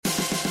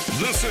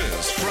This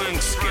is Frank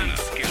Skinner.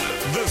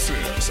 This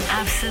is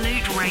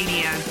Absolute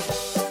Radio.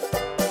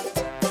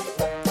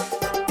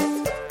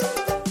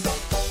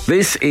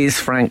 This is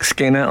Frank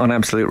Skinner on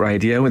Absolute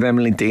Radio with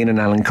Emily Dean and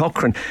Alan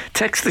Cochrane.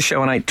 Text the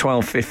show on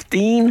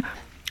 81215.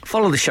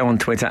 Follow the show on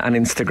Twitter and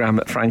Instagram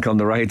at Frank on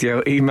the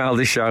Radio. Email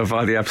the show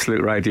via the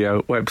Absolute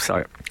Radio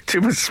website. Too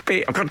much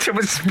spit. I've got too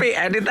much spit.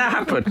 How did that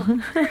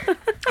happen?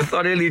 I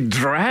thought I nearly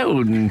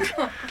drowned.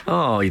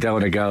 Oh, you don't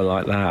want to go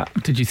like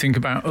that. Did you think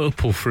about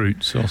opal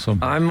fruits or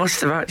something? I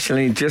must have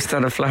actually just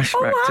had a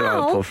flashback to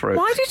opal fruits.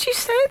 Why did you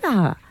say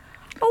that?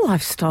 Oh,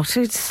 I've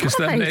started Because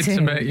they're made to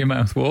make your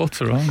mouth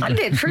water, aren't they? I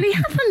literally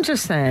happened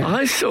just then.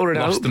 I saw it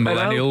Lost the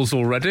millennials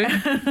already.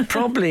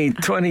 Probably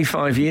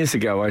 25 years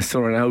ago, I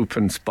saw an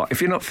open spot.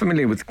 If you're not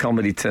familiar with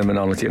comedy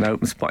terminology, an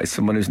open spot is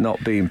someone who's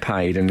not being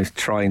paid and is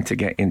trying to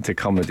get into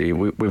comedy.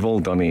 We've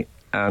all done it.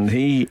 And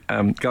he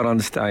got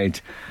on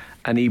stage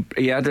and he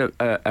had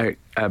a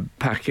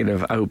packet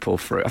of opal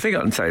fruit. I think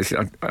I can say this.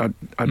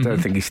 I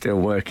don't think he's still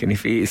working.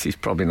 If he is, he's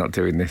probably not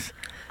doing this.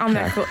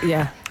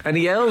 Yeah. And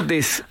he held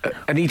this,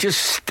 and he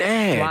just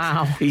stared.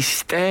 Wow. He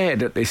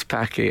stared at this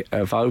packet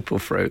of opal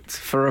fruits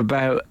for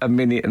about a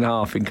minute and a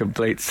half in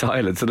complete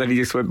silence. And then he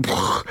just went,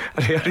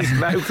 and his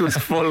mouth was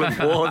full of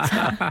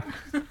water.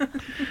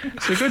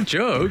 It's a good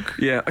joke.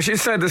 Yeah, I should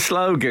say the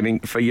slogan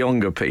for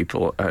younger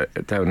people,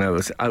 don't know,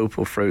 is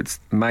opal fruits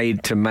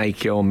made to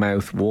make your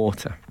mouth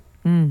water.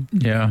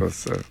 Yeah.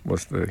 Was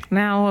the...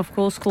 Now, of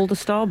course, called a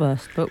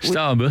Starburst. But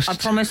Starburst. I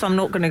promise I'm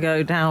not going to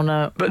go down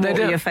But what they are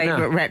don't- your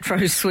favourite no.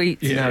 retro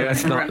sweets. No,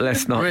 let's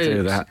not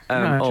do that.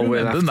 No. Or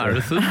we'll have Remember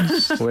to...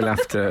 marathons? We'll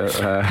have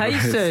to...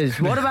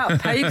 Pacers. What about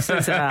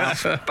Pacers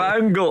about?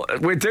 Bangle.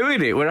 We're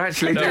doing it. We're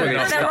actually No, doing we're it.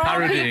 not. There are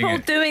parodying people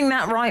it. doing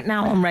that right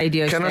now on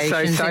radio Can I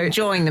stations, say-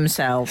 enjoying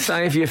themselves.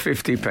 Save your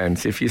 50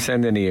 pence. If you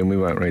send any in, we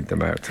won't read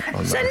them out.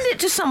 On Send those. it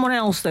to someone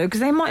else, though, because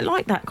they might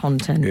like that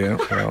content. Yeah,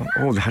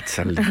 well, that's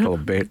a little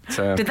bit...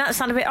 Did that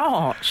sound a bit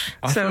arch?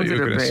 I thought you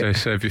were going to say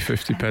save your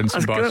 50 pence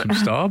and buy some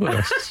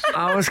Starbursts.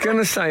 I was going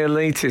to say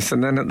elitist,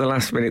 and then at the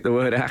last minute the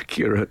word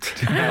accurate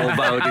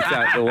elbowed it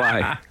out the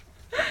way.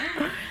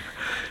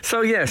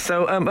 So,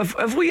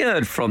 have we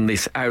heard from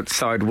this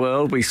outside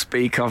world we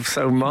speak of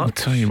so I'll much?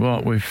 tell you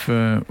what, we've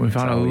had a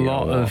Tell you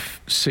lot what.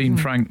 of seen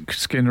Frank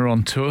Skinner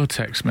on tour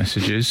text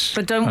messages.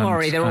 But don't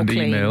worry, they're all and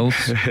clean.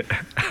 emails.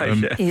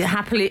 Yeah,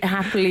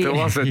 happily. There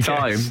was a Yes.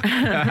 time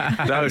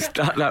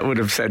that would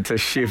have sent a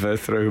shiver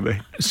through me.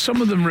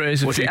 Some of them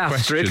raise a Was few it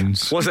Astrid?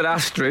 questions. Was it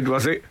Astrid,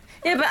 was it?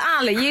 Yeah, but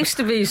Al, it used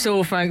to be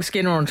saw Frank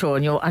Skinner on tour,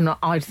 and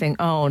I'd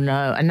think, oh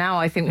no, and now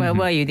I think, where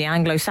were you? The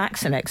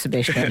Anglo-Saxon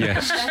exhibition.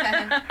 Yes.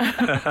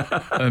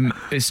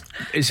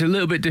 It's a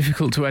little bit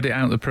difficult to edit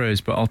out the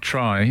praise, but I'll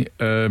try.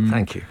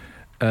 Thank you.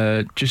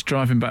 Just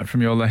driving back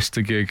from your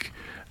Leicester gig,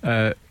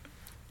 A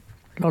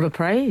lot of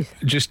praise.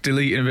 just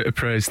deleting a bit of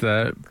praise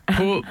there.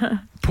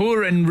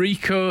 Poor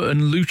Enrico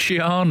and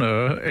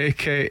Luciano,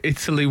 aka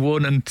Italy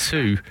 1 and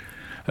 2.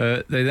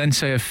 They then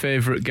say a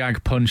favourite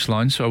gag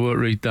punchline, so I won't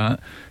read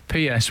that.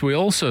 P.S. We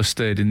also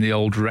stayed in the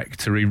old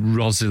rectory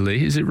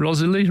Rosalie. Is it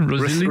Rosalie?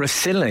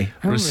 Rosilli.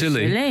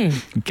 Rosalie.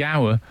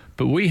 Gower.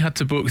 But we had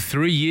to book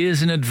 3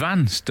 years in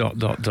advance, ... I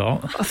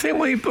think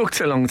we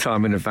booked a long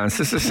time in advance.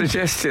 There's a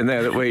suggestion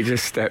there that we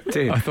just stepped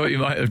in. I thought you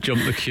might have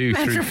jumped the queue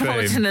through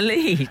Metropolitan fame.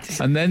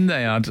 elite. And then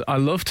they had, I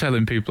love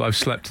telling people I've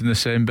slept in the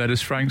same bed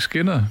as Frank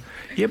Skinner.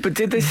 Yeah, but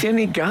did they see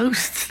any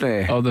ghosts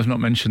there? Oh, they've not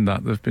mentioned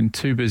that. They've been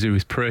too busy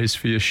with praise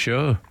for your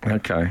show.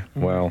 Okay,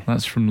 well,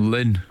 That's from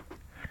Lynn.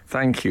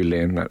 thank you,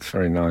 Lynn. That's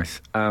very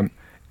nice. I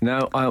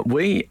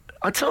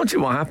told you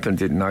what happened,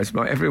 didn't I?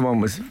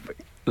 Everyone was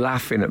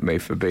laughing at me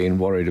for being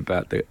worried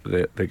about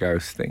the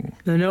ghost thing.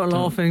 They're not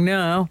laughing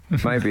now.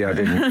 Maybe I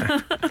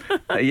didn't.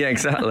 Yeah,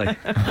 exactly.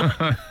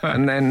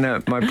 And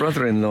then my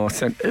brother-in-law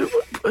said,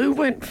 who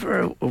went for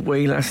a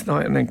wee last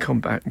night and then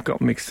come back and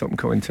got mixed up and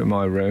come into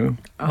my room?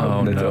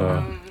 Oh, the no.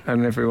 door.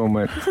 And everyone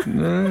went,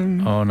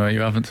 no. Oh, no,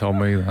 you haven't told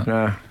me that.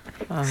 No.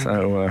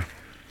 So,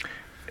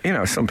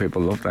 some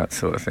people love that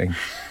sort of thing,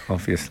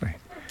 obviously.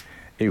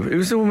 It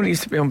was the woman who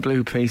used to be on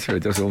Blue Peter who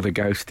does all the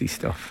ghosty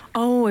stuff.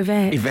 Oh,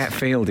 Yvette. Yvette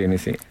Fielding,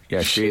 is it?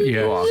 Yeah, She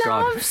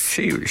loves-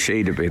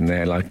 she'd have been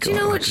there like... Do you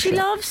know what she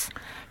loves?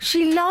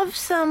 She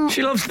loves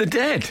She loves the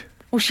dead.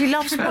 Well, she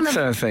loves one That's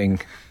of. her thing.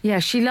 Yeah,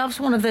 she loves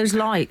one of those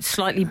lights,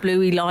 slightly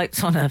bluey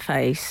lights on her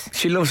face.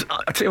 She loves...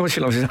 I'll tell you what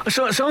she loves.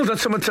 So hold on,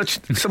 someone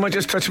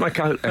just touched my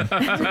coat then.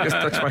 Just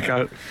touched my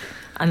coat.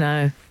 I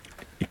know.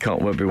 You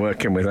can't be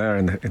working with her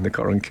in the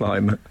current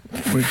climate.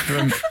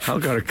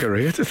 I've got a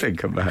career to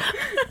think about.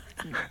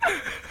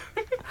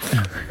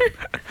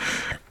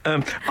 I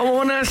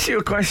want to ask you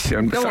a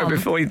question. Go on.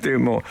 Before you do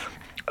more.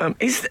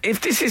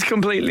 If this is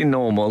completely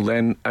normal,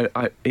 then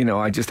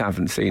I just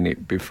haven't seen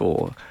it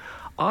before.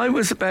 I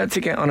was about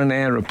to get on an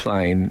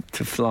aeroplane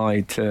to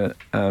fly to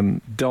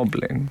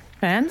Dublin,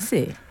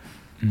 Fancy.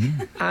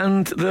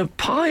 and the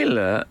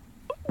pilot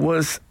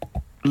was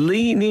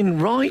leaning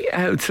right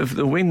out of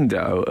the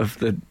window of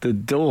the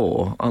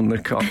door on the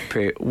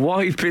cockpit,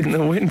 wiping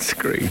the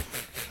windscreen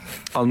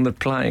on the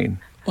plane.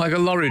 Like a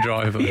lorry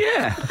driver.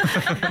 Yeah.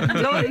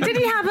 Did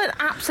he have an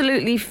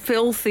absolutely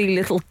filthy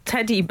little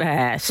teddy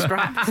bear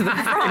strapped to the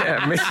front?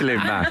 Yeah, Michelin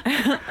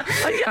man.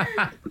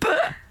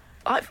 But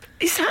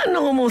is that a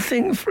normal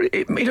thing?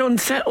 It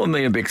unsettled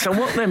me a bit, because I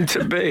want them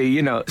to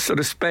be, sort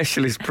of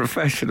specialist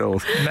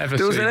professionals. Never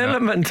there was seen an that.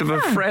 element of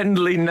a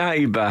friendly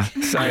neighbour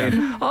saying,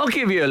 I'll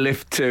give you a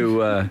lift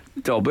to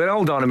Dublin.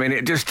 Hold on a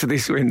minute, just to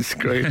this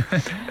windscreen.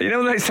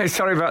 They say,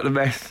 sorry about the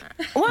mess.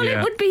 Well, Yeah.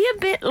 it would be a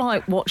bit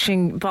like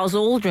watching Buzz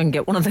Aldrin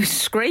get one of those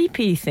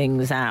scrapey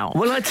things out.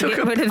 Well, I to took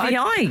get rid of the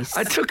ice.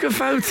 I took a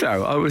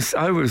photo. I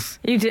was.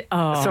 You did.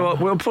 Oh. So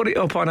we'll put it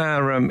up on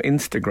our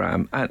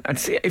Instagram and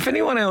see if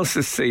anyone else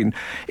has seen.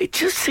 It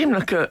just seemed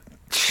like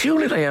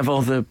surely they have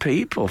other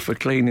people for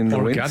cleaning the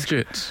Or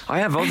windscreen. gadgets. I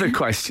have other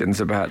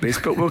questions about this,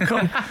 but we'll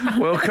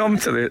come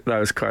to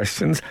those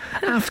questions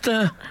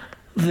after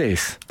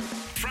this.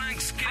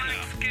 Frank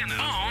Skinner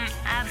on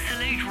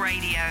Absolute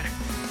Radio.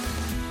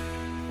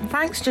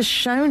 Frank's just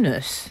shown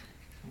us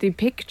the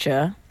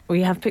picture.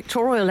 We have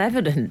pictorial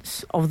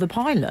evidence of the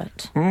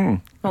pilot.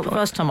 Not the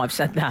first time I've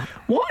said that.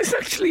 What is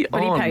actually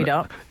But on? he paid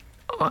up.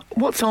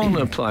 What's on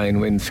a plane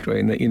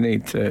windscreen that you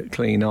need to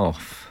clean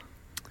off?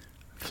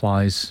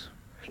 Flies.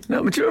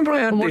 No, but do you remember I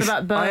had And what this?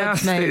 about birds I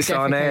asked now this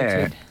on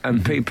air, defecated?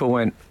 and people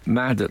went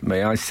mad at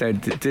me. I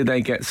said, "Do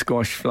they get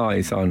squash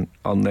flies on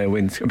their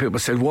windscreen?" People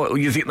said, "What?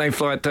 You think they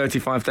fly at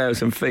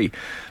 35,000 feet?"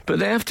 But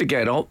they have to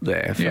get up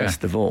there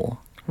first of all.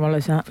 Well,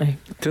 exactly.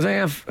 Do they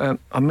have?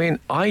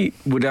 I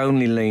would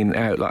only lean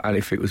out like that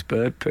if it was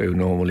bird poo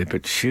normally,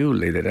 but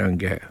surely they don't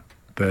get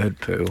bird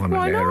poo on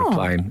Why an not?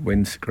 aeroplane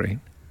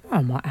windscreen.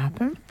 That might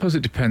happen. I suppose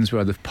it depends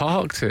where they've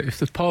parked it. If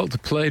they've parked a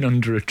plane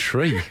under a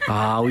tree.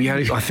 Oh, yeah,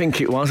 I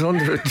think it was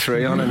under a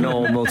tree on a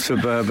normal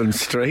suburban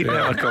street,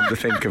 now I come to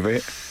think of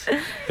it.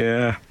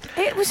 Yeah.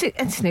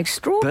 It's an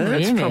extraordinary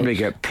Birds image. probably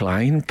get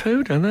plane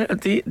poo, don't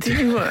they? Do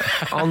you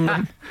on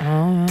them?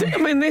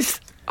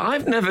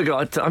 I've never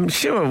got... I'm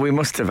sure we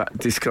must have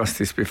discussed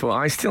this before.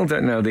 I still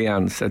don't know the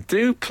answer.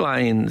 Do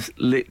planes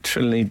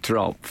literally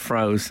drop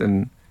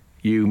frozen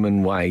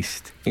human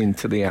waste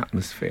into the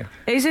atmosphere?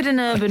 Is it an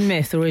urban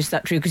myth, or is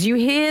that true? Because you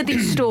hear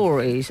these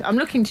stories. I'm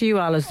looking to you,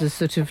 Al, as the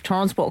sort of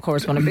transport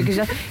correspondent, because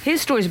I hear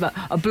stories about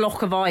a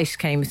block of ice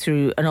came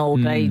through an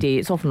old lady.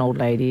 It's often an old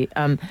lady.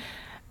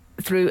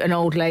 Through an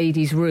old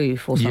lady's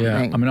roof or something.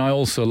 Yeah, I mean, I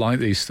also like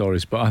these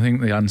stories, but I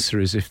think the answer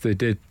is if they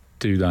did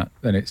do that,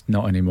 then it's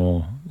not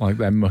anymore. Like,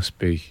 it must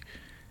be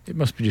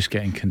just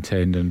getting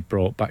contained and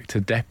brought back to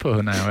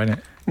depot now, isn't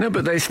it? No,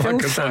 but they still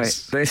Like a say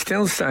bus. they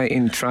still say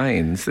in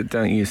trains that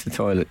don't use the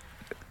toilet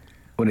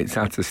when it's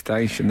at a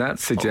station. That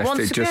suggests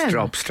Once it just again.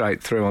 drops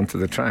straight through onto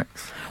the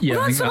tracks. Yeah,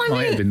 Well, I think that's that what I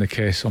might have mean. been the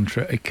case on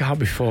trip. It can't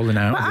be falling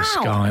out of the Al,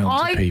 sky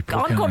onto people.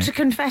 I've can got it? to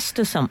confess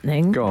to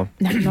something. Go on.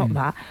 No, not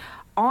that.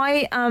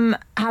 I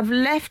have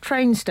left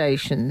train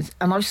stations,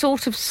 and I've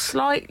sort of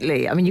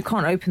slightly... I mean, you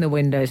can't open the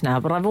windows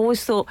now, but I've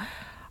always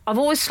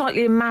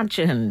slightly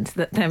imagined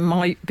that there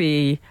might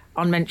be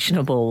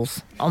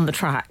unmentionables on the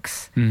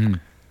tracks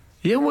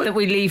Yeah, that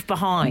we leave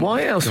behind.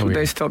 why else Oh, would yeah.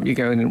 they stop you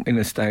going in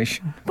a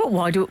station? But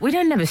why do we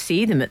don't never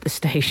see them at the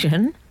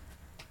station?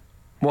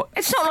 What?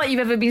 It's not like you've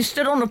ever been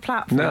stood on a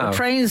platform, No. the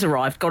train's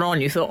arrived, gone on,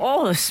 you thought,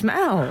 oh, the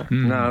smell.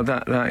 No,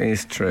 that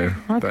is true.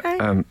 Okay.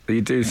 But you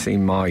do see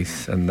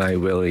mice, and they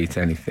will eat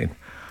anything.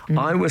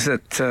 I was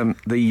at the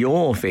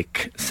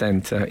Jorvik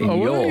Centre in Oh,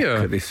 were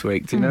York you? this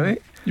week. Do you know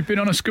it? You've been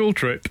on a school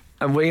trip.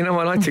 And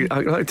well, I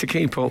like to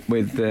keep up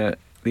with the.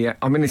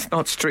 I mean, it's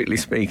not strictly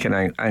speaking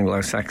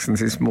Anglo-Saxons.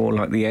 It's more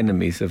like the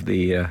enemies of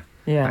the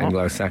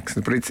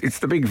Anglo-Saxons. But it's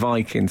the big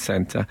Viking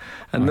centre,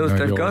 and I know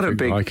they've got a Jorvik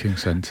big Viking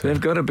Centre. They've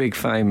got a big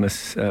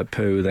famous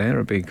poo there,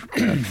 a big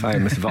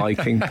famous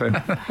Viking poo.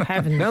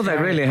 Heavens No, they sake.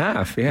 really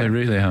have. Yeah, They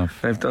really have.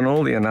 They've done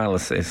all the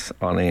analysis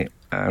on it,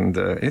 and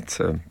it's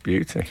a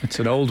beauty. It's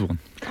an old one.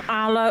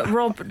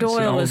 Rob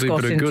Doyle has oldie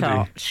got but a in goodie.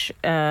 touch.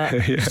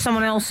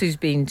 Someone else who's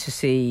been to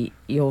see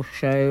your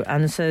show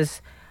and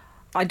says,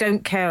 I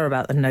don't care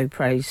about the no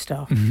praise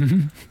stuff.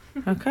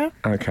 Okay?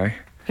 Okay.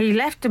 He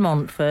left de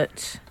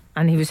Montfort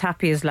and he was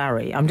happy as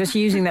Larry. I'm just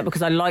using that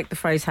because I like the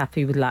phrase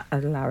happy with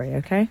Larry,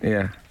 okay?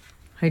 Yeah.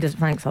 He doesn't,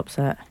 Frank's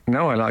upset.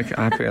 No, I like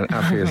happy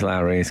as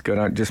Larry. It's good.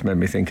 It just made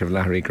me think of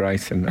Larry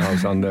Grayson. I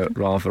was on the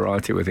Raw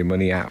Variety with him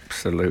when he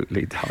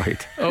absolutely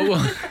died. Oh,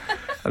 well,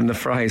 And the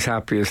phrase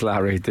happy as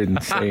Larry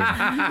didn't seem.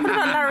 What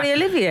about Larry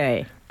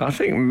Olivier? I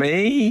think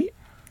me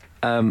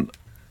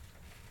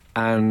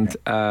and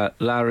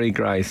Larry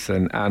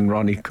Grayson and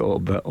Ronnie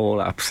Corbett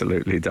all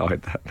absolutely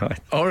died that night.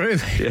 oh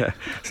really? Yeah,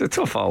 it's a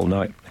tough old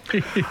night.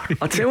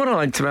 I'll tell you what I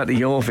liked about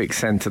the Jorvik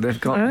Centre. They've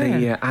got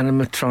the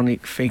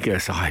animatronic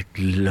figures. I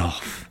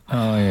love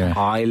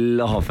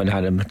an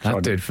animatronic.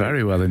 That did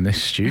very well in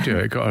this studio.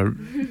 It got a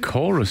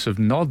chorus of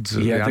nods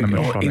at the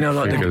animatronic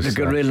like figures the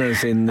there.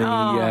 gorillas in the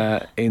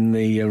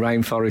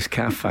Rainforest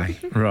Cafe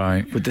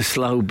Right. with the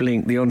slow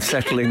blink, the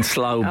unsettling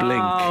slow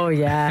blink. Oh,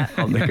 yeah.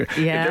 On the,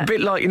 Yeah. A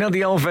bit like,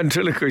 the old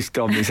ventriloquist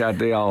dummies had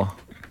the old...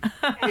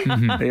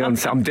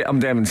 I'm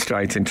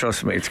demonstrating,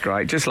 trust me, it's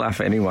great. Just laugh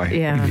anyway.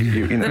 Yeah.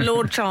 You know. The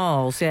Lord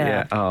Charles, yeah.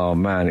 Yeah. Oh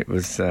man, it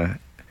was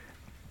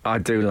I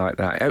do like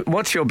that.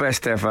 What's your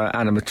best ever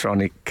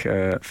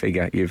animatronic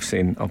figure you've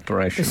seen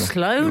operational? The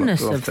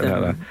slowness Love of to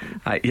know them.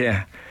 that.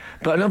 Yeah.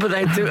 But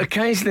they do,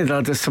 occasionally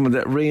they'll do something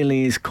that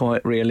really is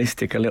quite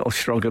realistic, a little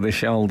shrug of the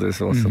shoulders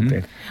or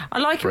something. I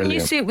like it when you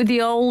Brilliant. see it with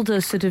the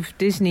older sort of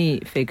Disney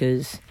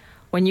figures.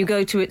 When you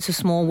go to It's a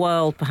Small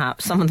World,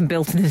 perhaps, some of them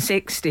built in the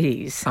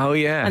 60s. Oh,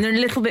 yeah. And they're a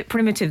little bit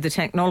primitive, the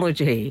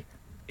technology.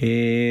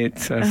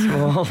 It's a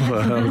small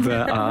world.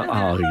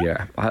 Oh,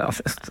 yeah.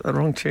 That's the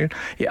wrong tune.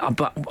 Yeah,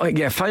 but,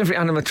 favourite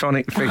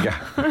animatronic figure.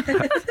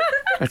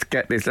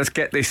 Let's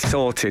get this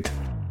sorted.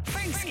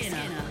 Frank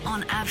Skinner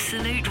on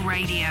Absolute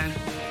Radio.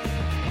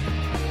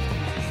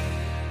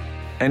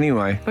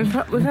 Anyway. We've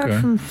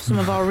heard from some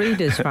of our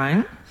readers,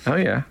 Frank. Oh,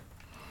 yeah.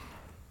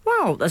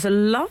 Wow, there's a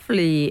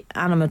lovely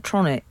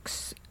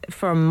animatronics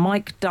from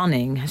Mike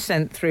Dunning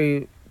sent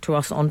through to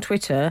us on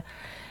Twitter.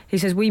 He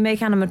says, we make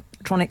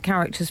animatronic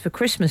characters for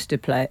Christmas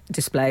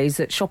displays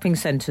at shopping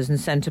centres and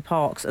centre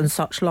parks and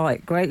such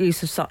like. Great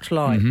use of such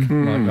like.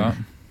 Like that.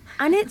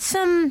 And it's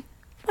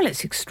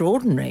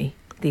extraordinary,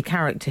 the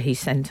character he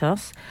sent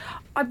us.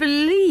 I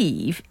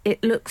believe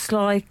it looks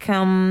like...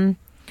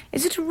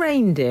 is it a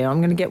reindeer?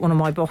 I'm going to get one of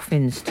my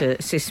boffins to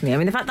assist me. I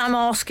mean, the fact that I'm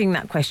asking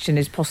that question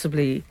is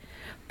possibly...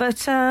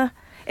 But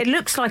it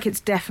looks like it's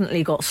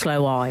definitely got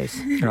slow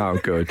eyes. Oh,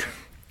 good.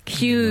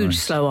 Huge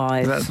slow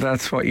eyes.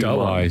 That's what you Dull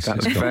want. eyes.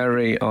 That's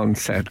very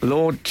onset.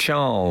 Lord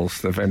Charles,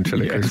 the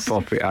ventriloquist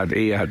puppet,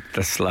 he had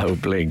the slow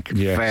blink.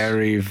 Yes.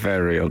 Very,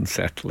 very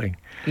unsettling.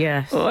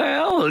 Yes.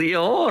 Well,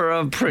 you're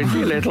a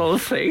pretty little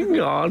thing,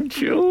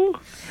 aren't you?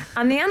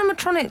 And the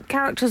animatronic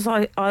characters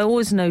I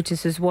always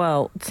notice as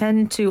well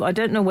tend to, I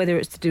don't know whether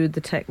it's to do with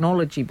the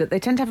technology, but they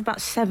tend to have about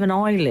 7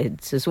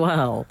 eyelids as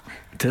well.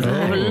 Do They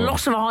have a they?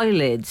 lot of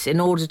eyelids in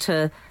order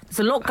to... There's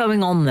a lot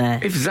going on there.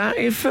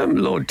 If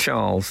Lord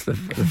Charles, the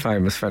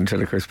famous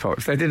ventriloquist puppet,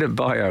 if they did a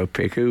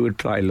biopic, who would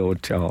play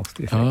Lord Charles,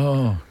 do you think?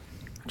 Oh.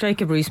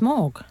 Jacob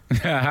Rees-Mogg.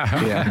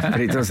 Yeah, but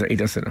he doesn't.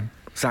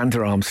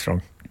 Xander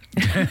Armstrong.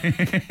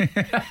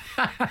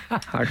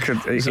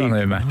 It's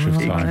only a matter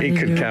of time. He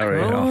could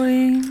carry it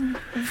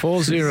off.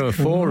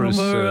 404 has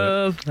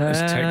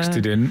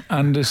texted in,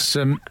 and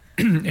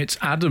it's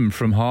Adam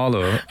from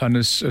Harlow, and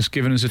has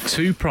given us a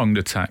 2-pronged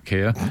attack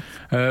here.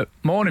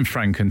 Morning,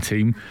 Frank and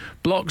team.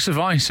 Blocks of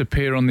ice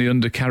appear on the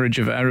undercarriage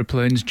of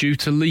aeroplanes due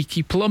to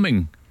leaky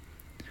plumbing.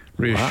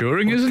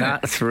 Reassuring, isn't it?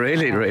 That's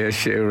really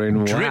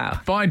reassuring. Drip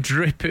Wow. by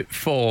drip it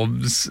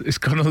forms. It's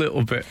gone a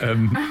little bit...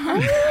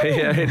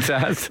 Yeah, it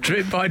has.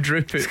 drip by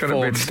drip It's it got a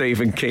bit forms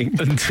Stephen King.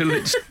 until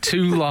it's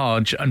too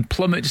large and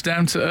plummets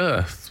down to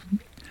earth.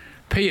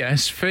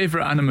 P.S.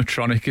 Favourite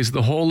animatronic is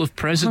the Hall of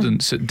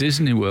Presidents at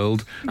Disney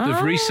World.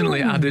 They've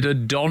recently added a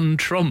Don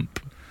Trump.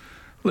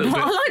 Little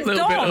I like bit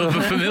Don.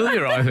 over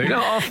familiar, I think.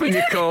 Not often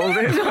you called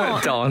it,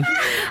 Don.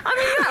 I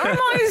mean, that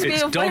reminds me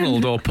It's of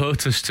Donald or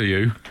POTUS to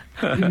you.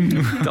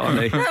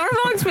 Donny. That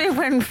reminds me of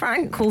when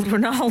Frank called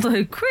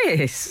Ronaldo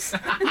Chris.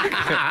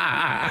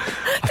 I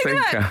Look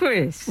at that,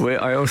 Chris.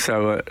 I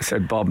also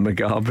said Bob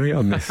Mugabe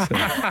on this.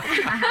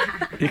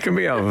 You can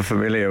be over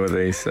familiar with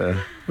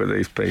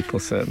these people,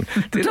 certainly.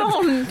 Did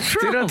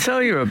I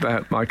tell you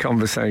about my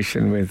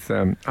conversation with?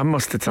 I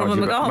must have told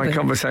Robert you about my Mugabe?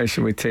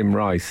 conversation with Tim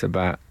Rice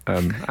about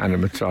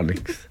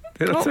animatronics.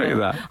 Did I tell you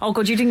that? Oh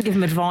God, you didn't give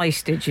him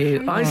advice, did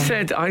you? I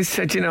said,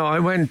 I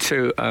went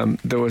to,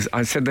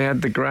 I said they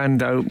had the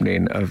grand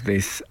opening of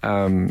this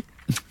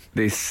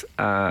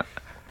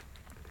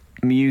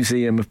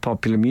Museum of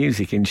Popular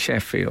Music in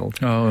Sheffield.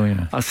 Oh,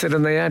 yeah. I said,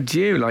 and they had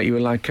you, like you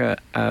were like a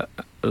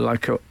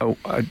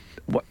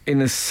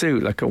in a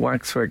suit, like a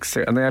waxwork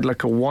suit, and they had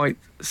like a white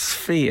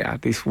sphere,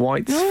 this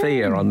white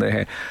sphere on their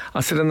head. I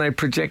said, and they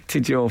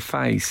projected your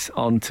face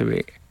onto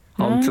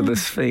the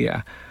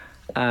sphere.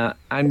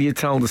 And you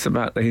told us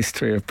about the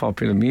history of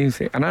popular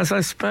music. And as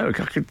I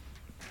spoke,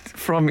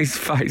 from his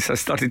face, I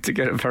started to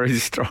get a very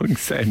strong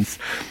sense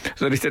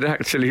that it had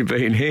actually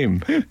been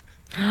him,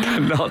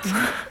 and not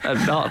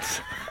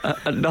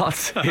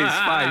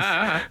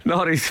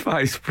his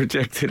face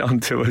projected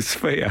onto a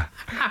sphere.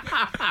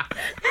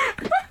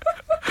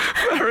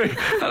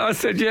 And I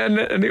said, yeah,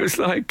 and it was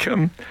like,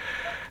 it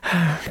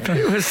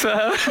was.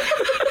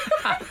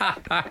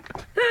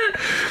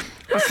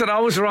 I said I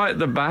was right at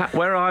the back.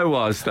 Where I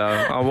was, though,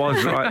 I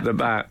was right at the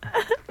back.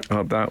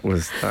 Oh, that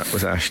was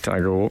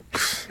hashtag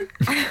Orcs.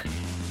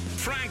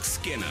 Frank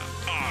Skinner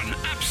on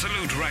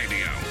Absolute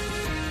Radio.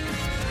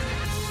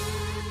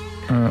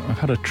 I've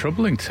had a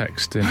troubling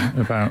text in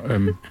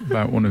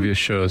about one of your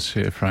shows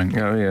here, Frank.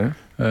 Oh,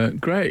 yeah.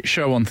 Great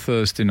show on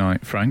Thursday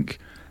night, Frank.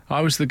 I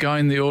was the guy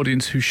in the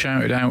audience who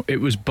shouted out, "It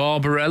was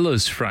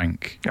Barbarella's,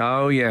 Frank."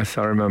 Oh, yes,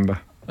 I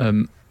remember.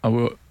 Do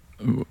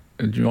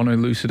you want to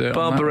elucidate on that?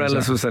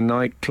 Barbarella's was a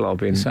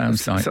nightclub in...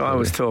 Sounds So I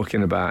was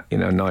talking about,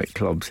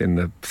 nightclubs in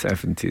the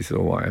 70s or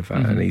whatever,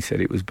 and he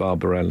said it was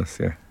Barbarella's,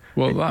 yeah.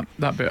 Well,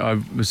 that bit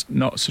I was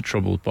not so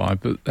troubled by,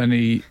 but then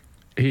he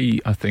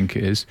I think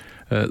it is,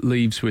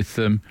 leaves with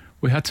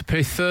we had to pay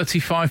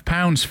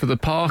 £35 for the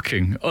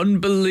parking.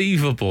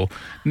 Unbelievable.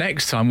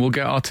 Next time we'll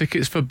get our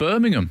tickets for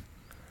Birmingham.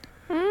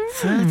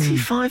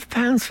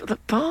 £35 for the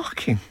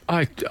parking.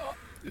 I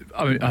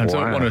mean, I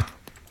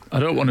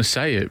don't want to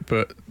say it,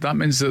 but that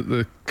means that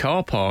the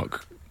car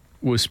park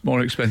was more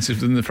expensive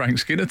than the Frank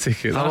Skinner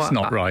ticket. That's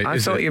not right. I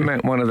thought you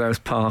meant one of those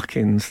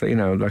parkings that,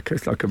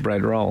 it's like a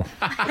bread roll.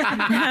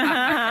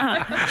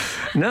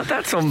 No,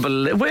 that's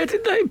unbelievable. Where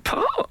did they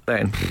park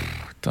then?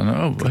 Don't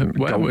know.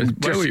 Where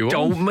were you on?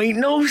 Don't make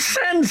no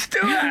sense, do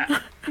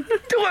it? Do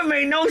it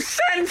make no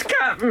sense,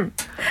 Captain?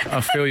 I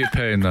feel your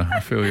pain, though.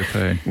 I feel your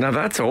pain. Now,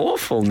 that's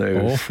awful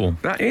news. Awful.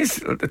 That is.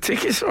 The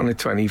tickets are only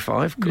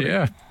 25 quid.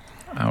 Yeah.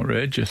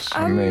 Outrageous.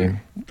 I mean,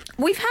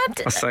 we've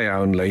had. I say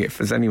only. If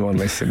there's anyone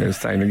listening who's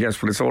saying,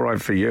 yes, well, it's all right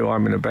for you.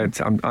 I'm in a bed.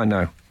 I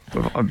know.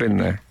 I've been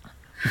there.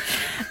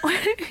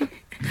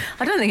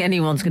 I don't think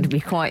anyone's going to be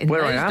quite in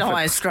those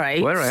dire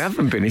straits. Where I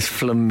haven't been is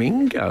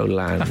Flamingo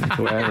Land,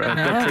 where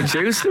the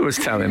producer was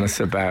telling us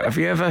about. Have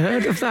you ever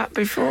heard of that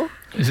before?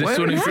 Is it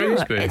Sunny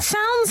Grimsby? It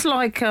sounds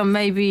like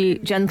maybe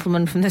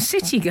gentlemen from the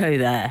city go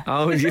there.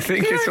 Oh, do you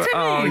think it's...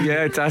 Oh,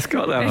 yeah, that's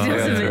got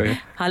that.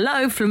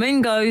 Hello,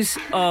 flamingos.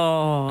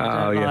 Oh,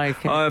 I don't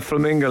like it. Oh,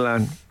 Flamingo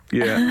Land.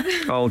 Yeah,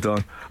 hold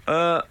on.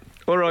 All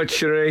right,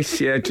 Charisse.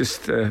 Yeah,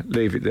 just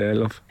leave it there,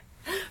 love.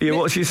 Yeah,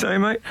 what's she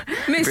saying, mate?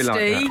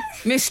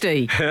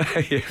 Misty.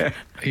 Yeah.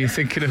 Are you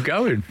thinking of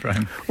going,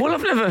 Frank? Well,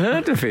 I've never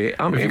heard of it.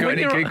 Have you got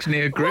any gigs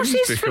near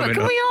Grimsby coming up?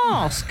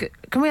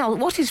 Can we ask,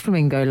 what is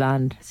Flamingo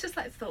Land? It's just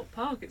like Thorpe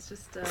Park. It's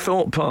just...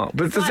 Thorpe Park.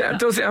 But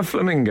does it have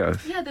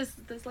flamingos? Yeah,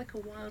 there's like a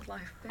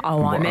wildlife bit.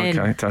 Oh, I'm in.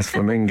 Okay, it has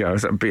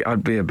flamingos. I'd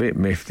be a bit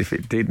miffed if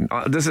it didn't.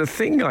 There's a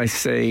thing I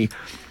see.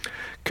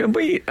 Can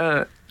we...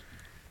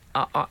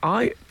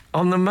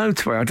 on the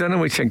motorway, I don't know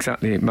which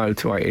exactly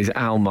motorway it is.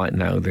 Al might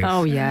know this.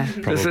 Oh, yeah.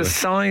 There's a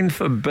sign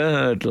for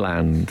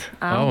Birdland.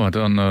 Oh, I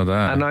don't know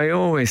that. And I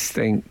always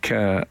think...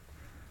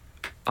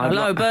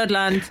 Hello,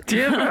 Birdland. Do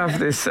you ever have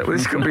this?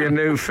 This could be a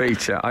new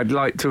feature. I'd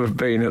like to have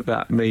been at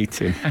that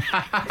meeting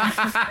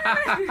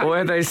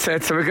where they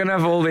said, so we're going to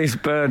have all these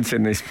birds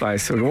in this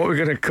place. So what are we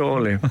going to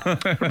call him?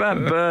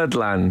 About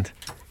Birdland.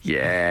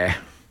 Yeah.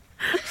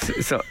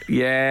 So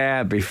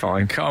yeah, be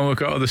fine. Can't we've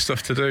got other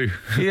stuff to do.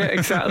 Yeah,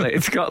 exactly.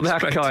 It's got that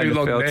kind of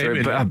feel to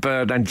it. But a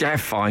Birdland, yeah,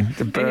 fine.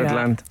 The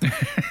Birdland.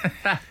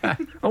 Yeah.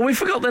 Oh, we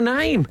forgot the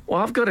name.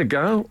 Well, I've got to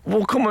go.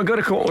 Well, come on, we've got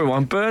to call what we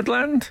want.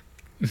 Birdland?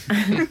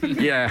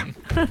 Yeah.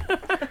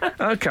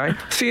 Okay.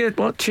 See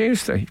you,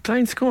 Tuesday?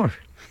 Playing squash?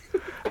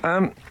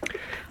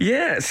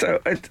 Yeah,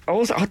 so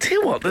also, I'll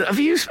tell you what, have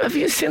you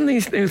seen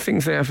these new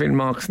things they have in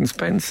Marks and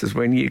Spencer's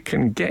when you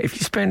can get, if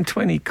you spend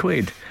 20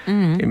 quid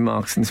in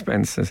Marks and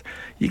Spencer's,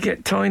 you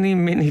get tiny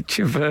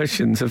miniature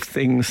versions of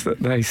things that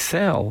they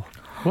sell.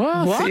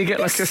 What? So you get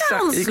this like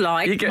sounds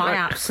like my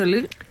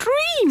absolute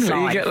dream.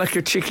 So you get like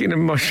a chicken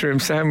and mushroom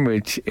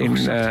sandwich in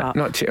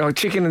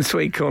chicken and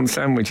sweet corn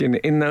sandwich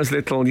in those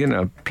little,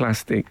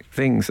 plastic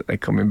things that they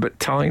come in, but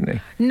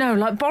tiny. No,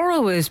 like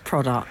borrowers'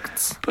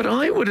 products. But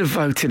I would have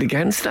voted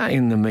against that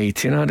in the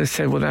meeting. I'd have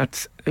said, well,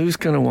 that's who's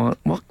going to want,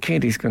 what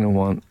kid is going to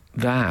want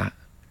that?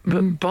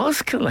 But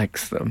Boz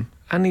collects them,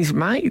 and his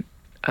mate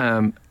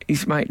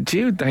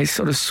Jude, they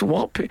sort of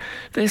swap it.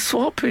 They're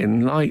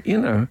swapping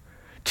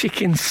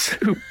chicken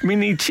soup,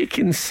 mini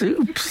chicken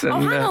soups.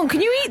 And, hang on, can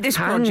you eat this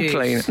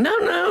produce?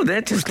 No,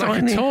 they're just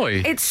like a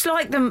toy. It's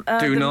like the...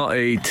 Do not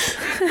eat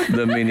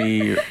the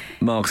mini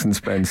Marks and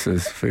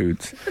Spencer's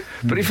foods.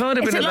 But if I'd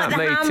have been at that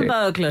meeting... Is it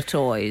like the Hamburglar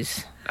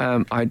toys?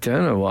 I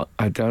don't know what...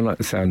 I don't like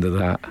the sound of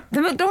that.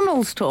 The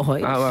McDonald's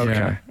toys? Oh,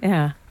 okay.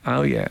 Yeah.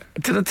 Oh, yeah.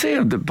 To the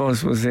tune that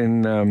Boz was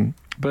in...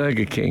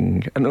 Burger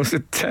King, and there was a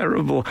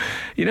terrible,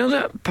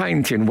 that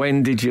painting,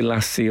 When Did You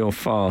Last See Your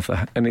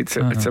Father? And it's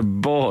a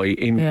boy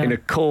in a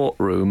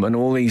courtroom, and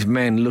all these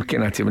men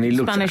looking at him, and he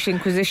looks Spanish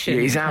Inquisition.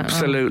 He's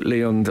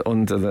absolutely under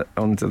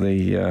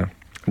the.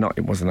 Not,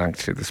 it wasn't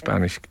actually the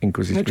Spanish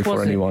Inquisition. Which before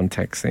was anyone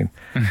texts in.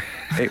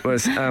 It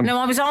was. No,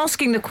 I was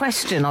asking the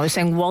question. I was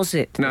saying, was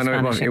it? No,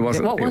 it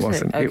wasn't. What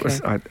was it? Okay. It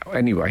was.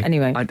 Anyway,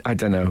 I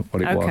don't know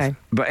what it was.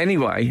 But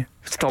anyway,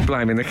 stop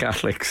blaming the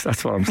Catholics.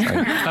 That's what I'm saying.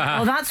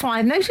 Oh, that's why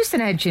I've noticed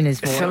an edge in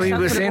his voice. So he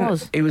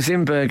was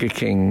in Burger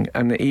King,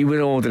 and he was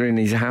ordering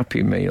his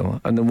Happy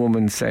Meal, and the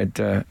woman said,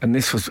 and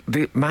this was,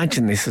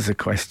 imagine this as a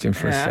question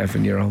for a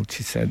 7-year-old.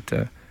 She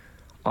said,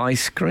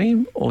 ice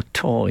cream or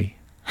toy?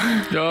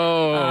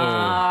 Oh.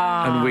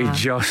 And we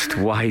just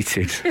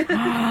waited.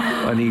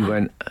 And he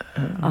went,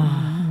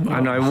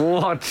 and I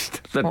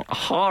watched the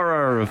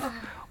horror of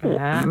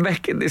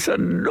making this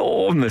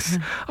enormous.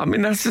 I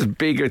mean, that's as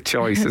big a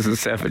choice as a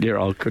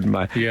 7-year-old could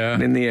make. Yeah.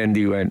 And in the end,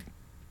 he went,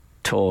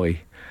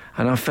 toy.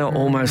 And I felt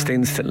almost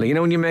instantly,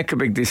 when you make a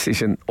big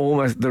decision,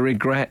 almost the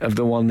regret of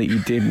the one that you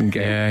didn't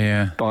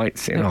get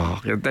bites in.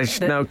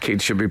 No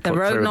kid should be put through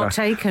that. The road not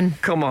taken.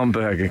 Come on,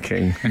 Burger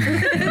King.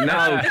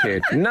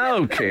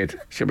 No kid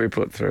should be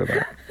put through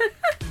that.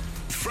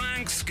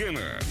 Frank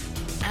Skinner.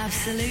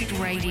 Absolute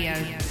Radio.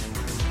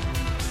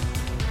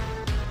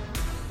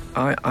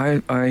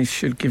 I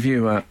should give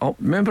you a...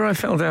 remember I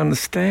fell down the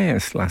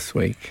stairs last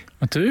week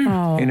I do.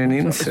 Oh, in an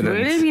incident.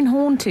 It's really been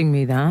haunting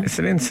me, that. It's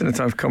an incident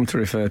I've come to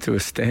refer to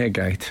as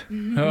stair-gate,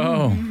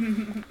 Oh.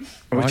 which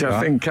Like I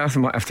that. think Kath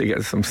might have to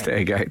get some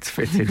stair-gates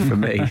fitted for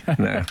me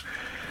now.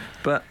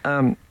 But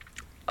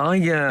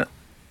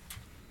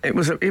it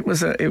was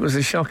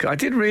a shock. I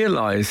did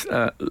realise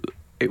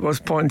it was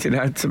pointed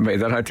out to me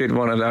that I did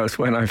one of those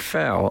when I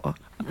fell.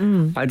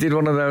 I did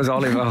one of those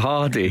Oliver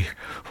Hardy.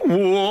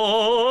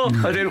 Whoa!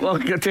 I did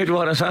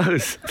one of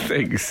those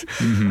things.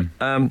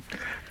 I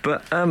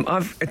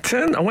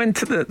went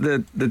to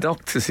the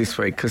doctors this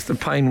week because the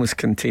pain was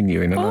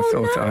continuing, and I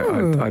thought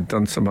I'd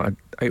done some.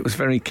 It was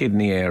very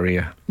kidney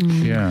area.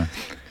 Yeah.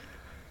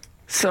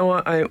 So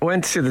I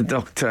went to the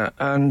doctor,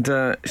 and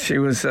she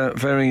was a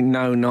very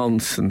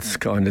no-nonsense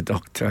kind of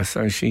doctor.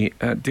 So she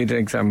did an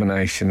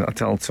examination. I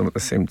told some of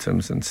the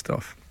symptoms and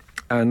stuff.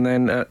 And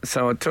then,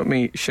 so I took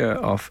my shirt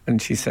off,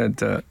 and she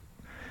said,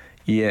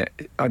 yeah,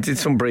 I did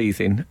some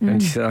breathing.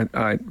 And she said,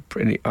 I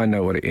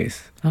know what it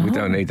is. We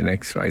don't need an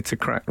x-ray. It's a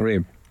cracked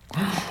rib.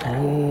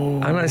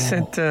 And I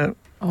said,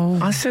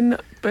 no,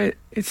 but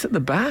it's at the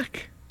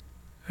back.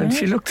 And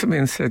she looked at me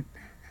and said,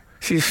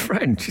 she's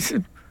French. She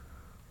said,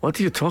 what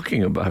are you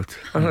talking about?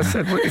 And I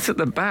said, well, it's at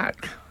the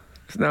back.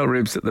 There's no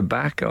ribs at the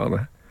back, are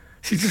there?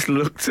 She just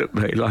looked at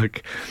me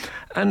like...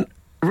 And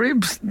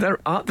ribs, there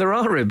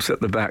are ribs at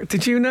the back.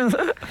 Did you know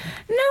that?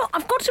 No,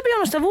 I've got to be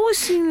honest, I've always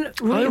seen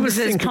ribs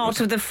as think part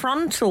of the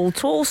frontal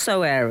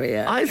torso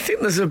area. I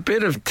think there's a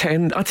bit of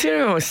tendon. I tell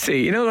you how I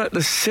see. You know, like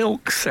the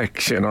silk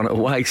section on a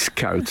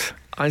waistcoat?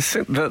 I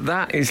think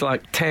that is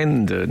like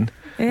tendon.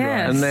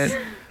 Yes. And then...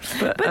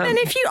 But then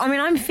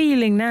I'm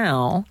feeling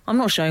now, I'm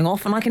not showing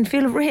off, and I can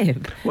feel a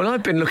rib. Well,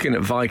 I've been looking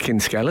at Viking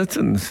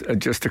skeletons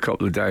just a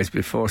couple of days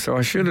before, so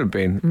I should have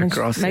been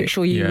across it. Make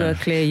sure you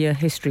clear your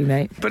history,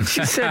 mate. But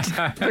she said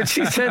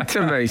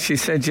to me, she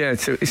said, yeah,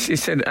 she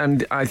said,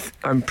 and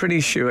I'm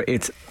pretty sure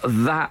it's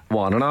that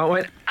one. And I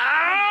went,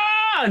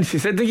 ah! And she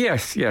said,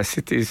 yes,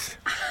 it is.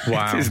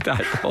 Wow. It is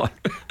that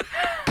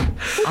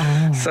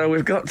one. So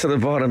we've got to the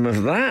bottom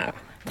of that.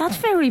 That's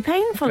very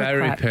painful.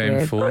 Very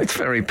painful. Well, it's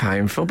very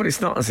painful, but it's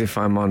not as if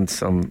I'm on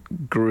some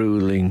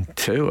gruelling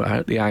tour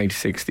at the age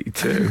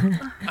 62.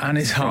 And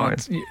it's hard.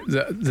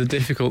 The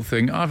difficult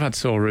thing, I've had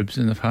sore ribs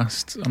in the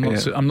past.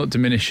 I'm not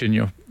diminishing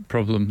your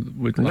problem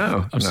with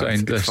No, I'm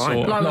saying they're it's fine.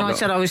 sore. Like when I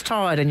said I was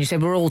tired, and you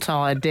said we're all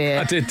tired, dear.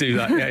 I did do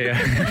that,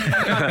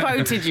 yeah. I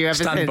quoted you ever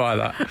Stand since. by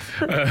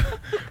that.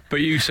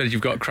 But you said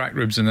you've got cracked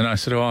ribs, and then I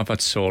said, I've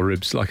had sore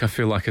ribs. Like, I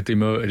feel like I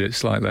demoted it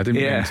slightly. I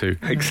didn't mean to.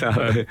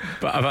 Exactly.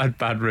 But I've had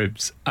bad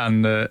ribs,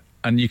 and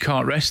you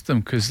can't rest them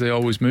because they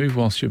always move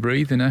whilst you're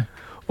breathing, eh?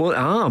 Well,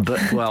 I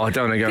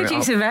don't know. Good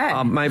use of air.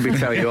 I'll maybe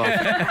tell you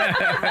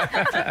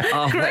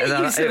off. Great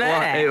use of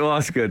air. It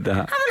was good, that. I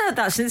haven't heard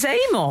that since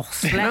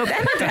Amos.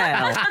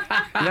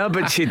 Emmerdale. No,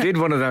 but she did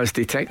one of those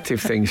detective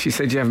things. She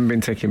said, you haven't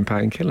been taking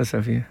painkillers,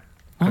 have you?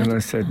 And I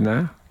said,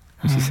 no.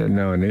 And she said,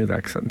 no, I knew that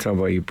because I can tell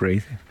by you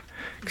breathing.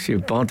 Because your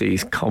body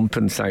is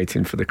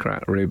compensating for the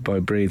cracked rib by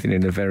breathing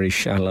in a very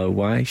shallow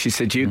way. She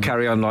said, you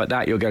carry on like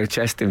that, you'll get a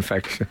chest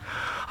infection.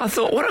 I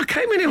thought, well, I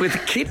came in here with a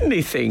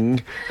kidney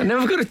thing and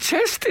never got a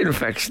chest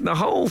infection, the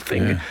whole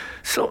thing. Yeah.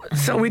 So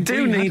we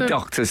do need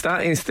doctors.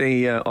 That is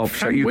the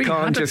option. You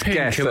can't just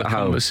guess at home. We had a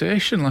painkiller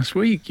conversation last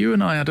week. You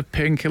and I had a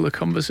painkiller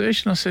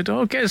conversation. I said,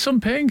 get some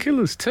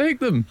painkillers,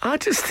 take them. I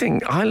just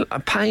think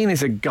pain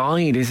is a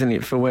guide, isn't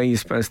it, for where you're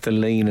supposed to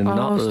lean and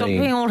not Stop lean.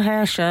 being all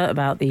hair shirt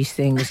about these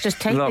things. Just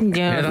take them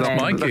down. Yeah,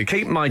 that's my gig.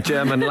 Keep my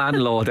German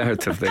landlord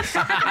out of this.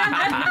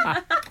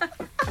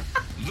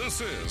 This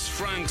is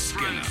Frank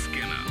Skinner.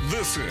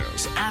 This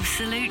is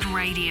Absolute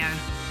Radio.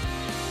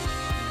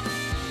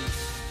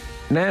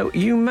 Now,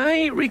 you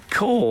may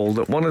recall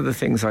that one of the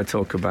things I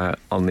talk about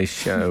on this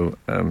show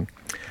on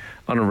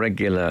a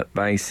regular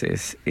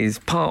basis is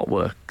part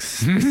works.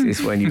 This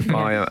is when you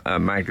buy a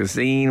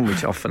magazine,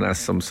 which often has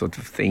some sort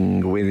of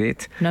thing with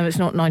it. No, it's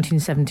not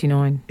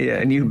 1979. Yeah,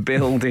 and you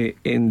build it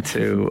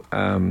into...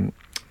 the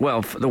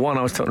one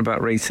I was talking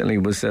about recently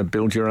was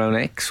Build Your Own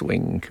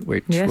X-Wing,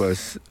 which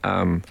was...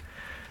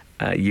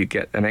 you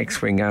get an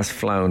X-Wing as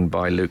flown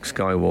by Luke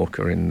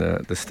Skywalker in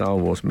the Star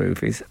Wars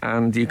movies,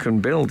 and you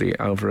can build it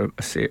over a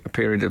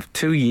period of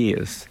 2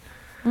 years.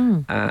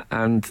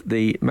 And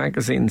the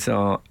magazines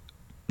are...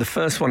 The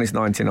first one is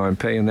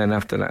 99p, and then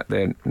after that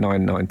they're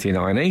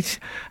 $9.99 each,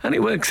 and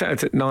it works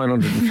out at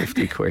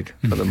 950 quid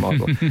for the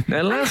model.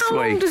 Now, How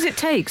long does it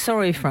take?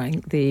 Sorry,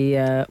 Frank.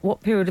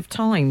 What period of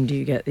time do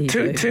you get these?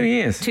 2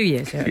 years. 2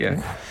 years, yeah.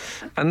 Yeah.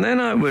 And then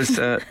I was,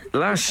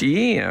 last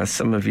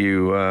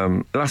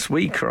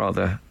week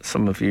rather,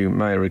 some of you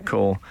may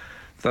recall,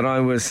 that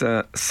I was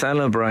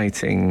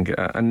celebrating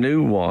a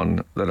new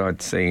one that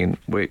I'd seen,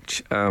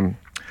 which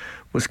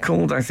was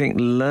called, I think,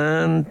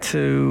 Learn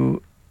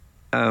to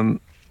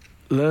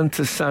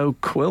Sew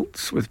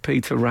Quilts with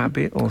Peter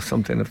Rabbit or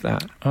something of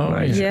that. Oh,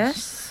 nature.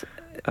 Yes.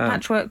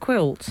 Patchwork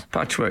quilts.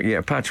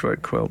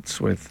 Patchwork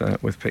quilts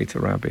with Peter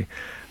Rabbit.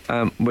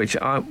 which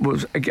I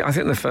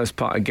think the first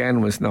part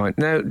again was nice.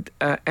 Now,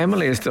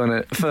 Emily has done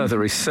a further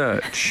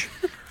research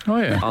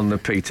on the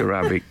Peter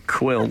Rabbit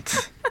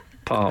quilt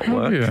part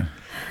work. Yeah.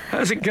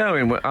 How's it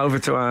going? We're over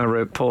to our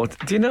report.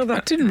 Do you know I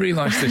that? didn't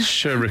realise this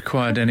show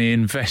required any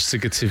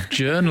investigative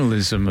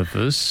journalism of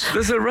us.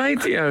 There's a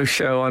radio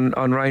show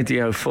on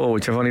Radio 4,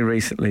 which I've only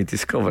recently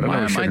discovered. Why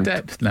I am I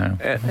depth now?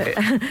 and No,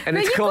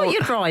 it's you've called got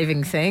your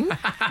driving thing.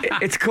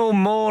 it's called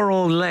More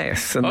or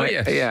Less. And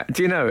Yes. Yeah.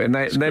 Do you know? And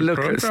they good look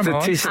at programme,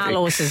 I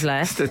like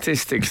it.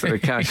 statistics that are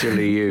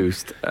casually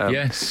used.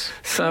 Yes.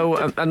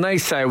 So and they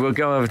say we'll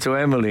go over to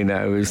Emily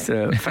now, who's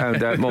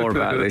found out more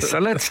about this. So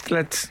let's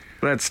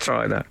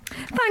try that.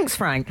 Thanks,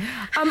 Frank.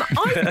 I've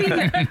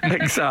been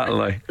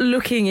Exactly.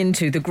 looking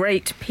into the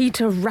great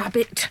Peter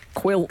Rabbit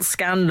quilt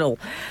scandal.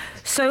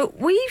 So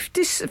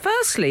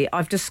firstly,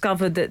 I've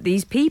discovered that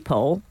these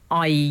people,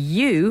 i.e.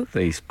 you,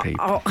 These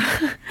people.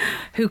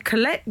 who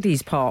collect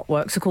these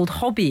partworks are called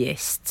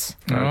hobbyists.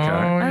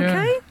 Okay.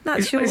 Okay?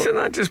 That's your... Isn't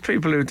that just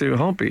people who do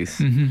hobbies?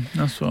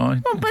 That's what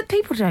I... Well, but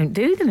people don't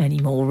do them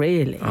anymore,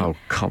 really. Oh,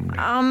 come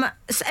now.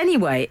 So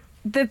anyway,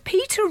 the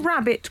Peter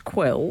Rabbit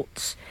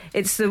quilt,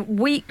 it's the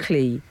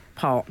weekly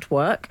part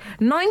work.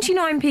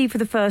 99p for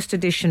the first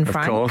edition,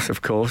 Frank.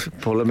 Of course.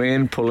 Pull them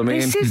in.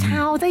 This is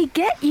how they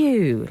get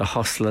you. The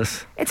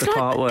hustlers. It's the like,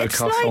 part work it's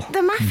hustle. like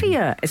the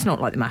mafia. It's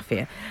not like the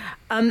mafia.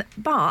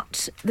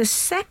 But the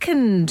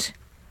second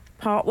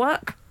part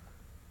work,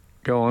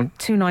 Go on.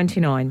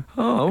 $2.99.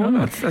 Oh, well,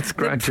 that's The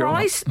gradual.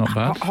 price, Not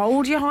bad.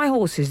 hold your high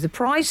horses. The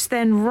price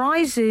then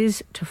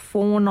rises to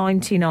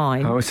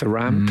 $4.99 Oh, it's a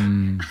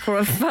ramp. for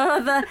a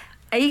further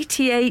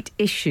 88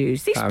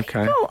 issues. These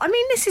Okay. people, I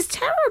mean, this is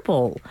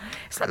terrible.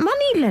 It's like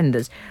money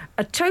lenders.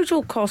 A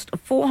total cost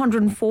of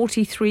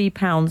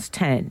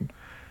 £443.10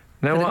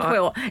 Now, for the what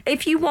quilt.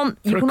 If you want,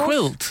 you For a can also-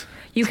 quilt?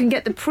 you can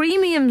get the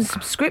premium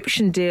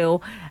subscription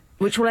deal,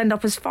 which will end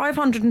up as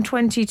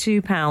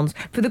 £522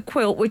 for the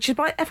quilt, which is,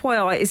 by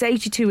FYI, is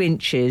 82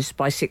 inches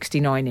by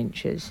 69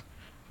 inches.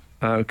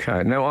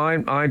 Okay. No, I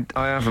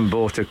haven't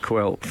bought a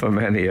quilt for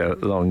many a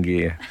long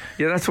year.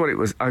 Yeah, that's what it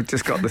was. I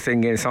just got the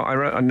thing in, so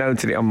I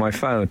noted it on my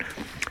phone.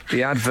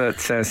 The advert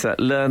says that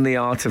learn the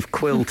art of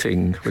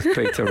quilting with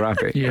Peter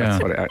Rabbit. Yeah.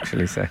 That's what it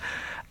actually says.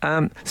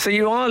 So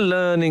you are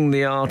learning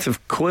the art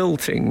of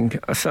quilting.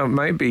 So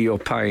maybe you're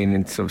paying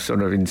in some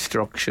sort of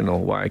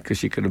instructional way,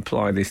 because you could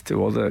apply this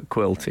to other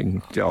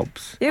quilting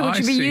jobs. Yeah, which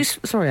would be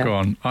useful. Sorry, Go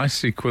on. I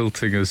see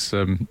quilting as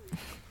a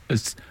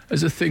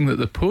thing that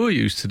the poor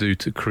used to do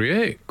to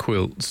create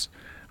quilts.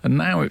 And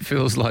now it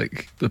feels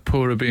like the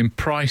poor are being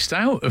priced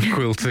out of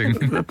quilting.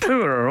 The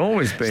poor are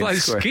always being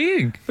It's like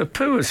skiing. The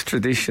poor's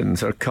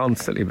traditions are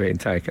constantly being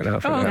taken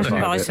over. Oh, that's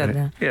what I said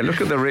there. Yeah, look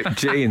at the ripped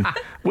jean.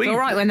 It's all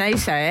right when they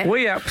say it.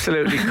 We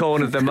absolutely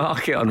cornered the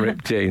market on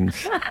ripped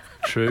jeans.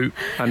 True.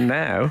 And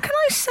now... Can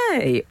I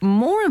say,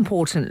 more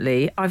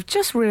importantly, I've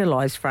just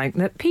realised, Frank,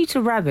 that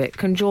Peter Rabbit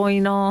can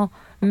join our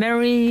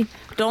merry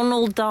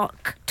Donald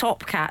Duck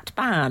Top Cat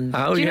band.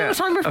 Oh, Do you yeah. know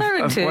what I'm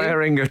referring of to?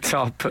 Wearing a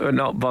top,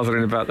 not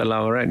bothering about the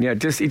lower end. Yeah,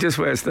 he just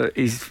wears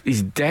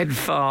his dead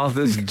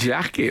father's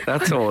jacket.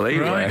 That's all he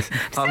wears.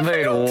 I mean,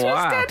 To his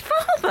wow. dead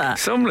father.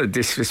 Some are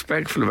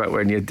disrespectful about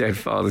wearing your dead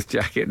father's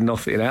jacket and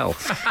nothing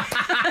else.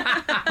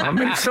 I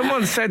mean,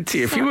 someone said to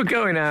you, if you were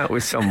going out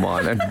with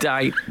someone, a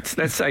date,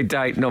 let's say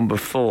date number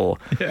 4,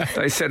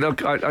 they said,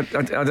 look, I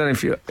don't know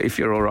if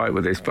you're all right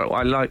with this, but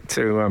I like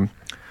to...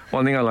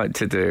 one thing I like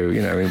to do,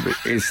 you know,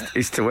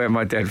 is to wear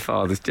my dead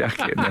father's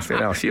jacket and nothing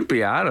else. You'd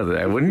be out of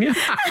there, wouldn't you?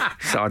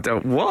 So I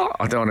don't want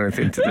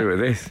anything to do with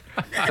this.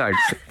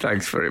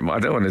 Thanks very much. I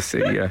don't want to see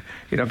you're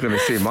not going to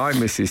see my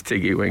Mrs.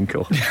 Tiggy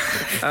Winkle.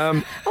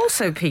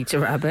 Also, Peter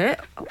Rabbit,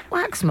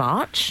 Wax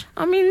March.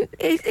 I mean,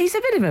 he's a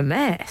bit of a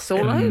mess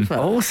all over.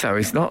 Also,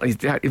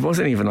 it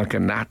wasn't even like a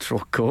natural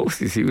course.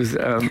 He was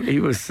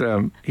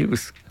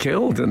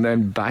killed and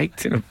then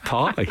baked in a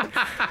pie.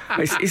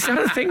 Is that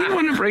a thing you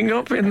want to bring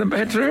up in the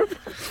bedroom?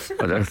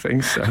 I don't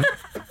think so.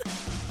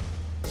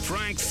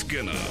 Frank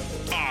Skinner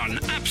on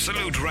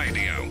Absolute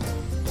Radio.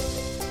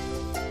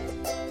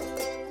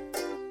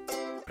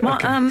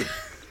 Do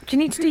you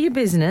need to do your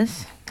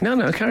business?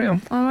 No, carry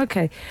on. Oh,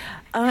 okay.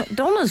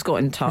 Donna's got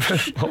in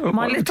touch.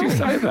 Why did you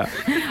say that?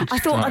 I thought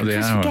Start I of the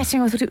was hour.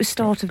 forgetting. I thought it was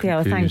start of the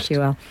hour. Thank Confused.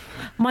 you, Al.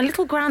 My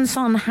little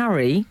grandson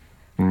Harry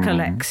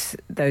collects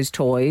those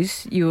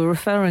toys. You were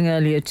referring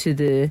earlier to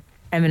the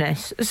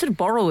M&S, a sort of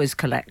borrower's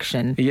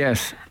collection,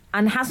 Yes.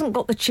 and hasn't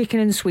got the chicken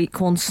and sweet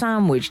corn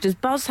sandwich. Does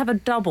Buzz have a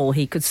double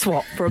he could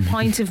swap for a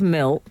pint of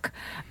milk,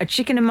 a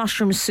chicken and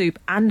mushroom soup,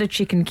 and a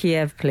chicken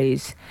Kiev,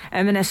 please?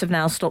 M&S have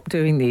now stopped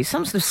doing these.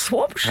 Some sort of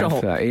swap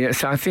shop.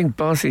 Yes, I think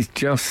Buzz is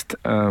just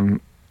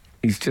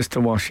he's just a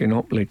washing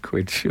up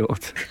liquid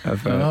short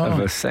of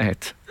a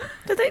set.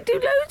 Do they do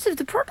loads of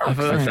the products? I've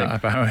heard then? that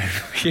about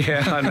him.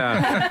 Yeah, I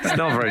know. It's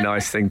not a very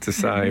nice thing to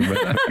say, but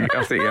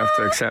I think you have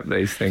to accept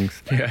these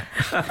things. Yeah.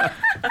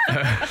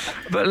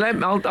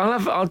 But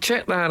I'll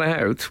check that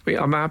out.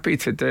 I'm happy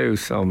to do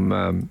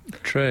some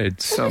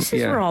Trades. This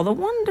is rather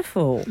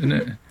wonderful. Isn't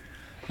it?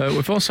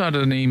 We've also had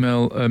an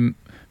email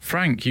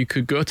Frank, you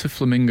could go to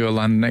Flamingo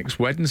Land next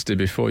Wednesday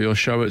before your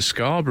show at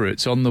Scarborough.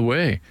 It's on the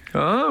way.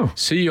 Oh.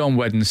 See you on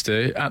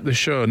Wednesday at the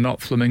show,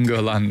 not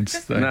Flamingo Land.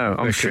 No,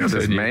 I'm sure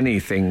there's many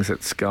things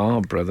at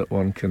Scarborough that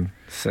one can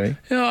see.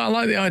 Yeah, I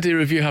like the idea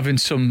of you having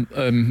some,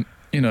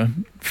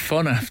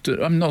 fun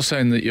after. I'm not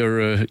saying that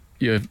your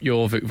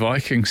Jorvik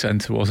Viking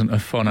Centre wasn't a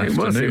fun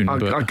afternoon.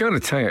 I've got to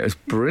tell you, it was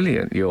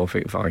brilliant,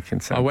 Jorvik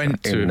Viking Centre. I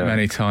went to it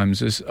many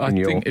times. I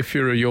think if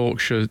you're a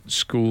Yorkshire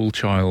school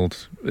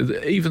child,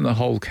 even the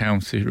whole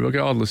county,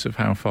 regardless of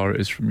how far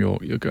it is from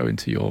York, you're going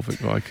to Jorvik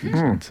Viking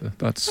Centre.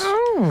 That's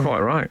quite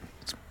right.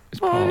 It's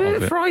part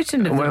of it.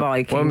 Frightened of the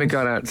Vikings. When we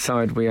got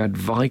outside, we had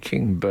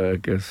Viking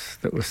burgers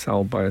that were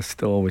sold by a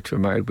store which were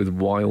made with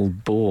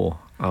wild boar.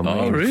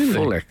 Really?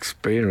 Full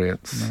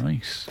experience.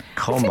 Nice.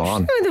 Come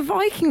on. The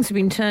Vikings have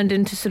been turned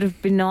into sort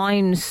of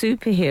benign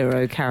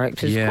superhero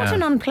characters. Yeah. Quite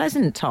an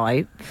unpleasant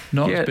type.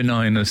 Not as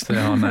benign as they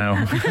are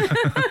now.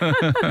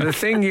 The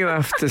thing you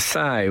have to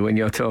say when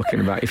you're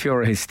talking about, if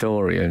you're a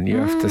historian, you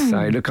have to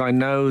say, look, I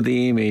know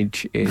the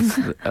image is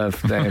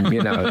of them, like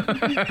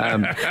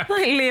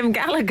Liam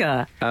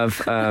Gallagher.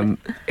 of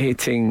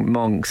hitting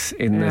monks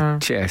in the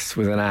chest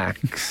with an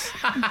axe.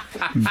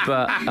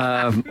 But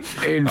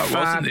in That fact,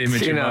 wasn't the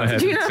image in my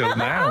head until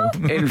now.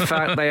 In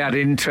fact, they had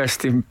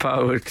interest in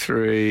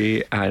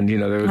poetry, and they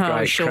were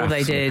great. Sure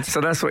they did.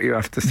 So that's what you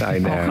have to say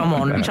now. Oh, come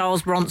on,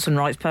 Charles Bronson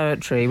writes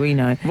poetry. We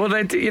know. Well,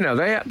 they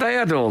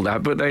had all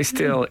that, but they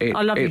still.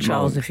 I love you,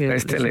 Charles. Monks. They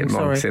still hit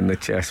monks in the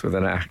chest with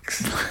an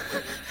axe.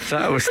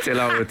 That was still,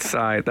 I would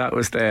say, that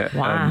was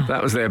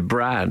their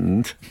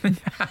brand.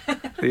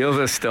 The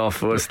other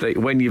stuff was that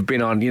when you've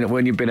been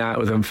out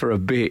with them for a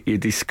bit, you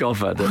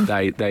discover that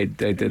they did,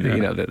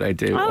 that they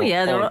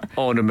do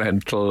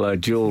ornamental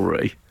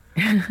jewellery.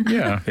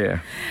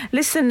 Yeah.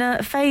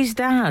 Listen, Faye's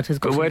dad has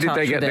got. But where did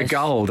they get the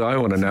gold? I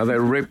want to know. They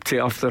ripped it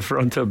off the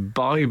front of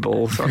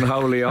Bibles on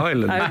Holy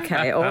Island.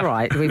 Okay, all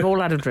right. We've all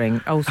had a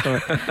drink. Oh,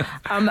 sorry.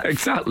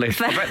 Exactly.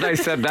 I bet they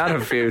said that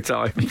a few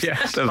times.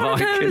 Yes. The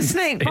Vikings. The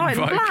snake bite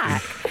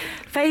black.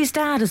 Faye's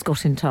dad has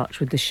got in touch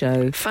with the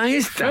show.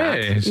 Faye's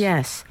dad?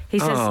 Yes. He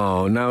says,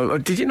 oh, no.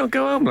 Did you not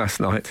go home last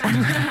night?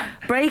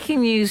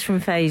 breaking news from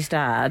Faye's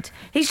dad.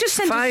 He's just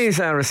sent Faye is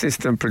our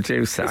assistant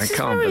producer. I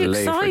can't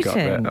believe we got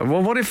that.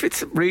 Well, what if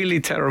it's really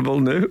terrible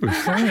news?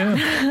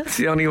 It's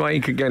the only way he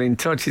could get in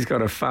touch. He's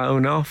got a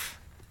phone off.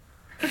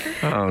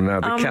 Oh, no,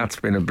 the cat's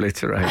been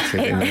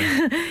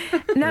obliterated.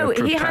 No,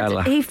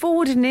 he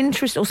forwarded an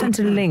interest, or sent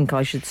a link,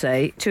 I should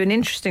say, to an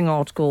interesting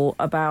article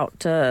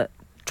about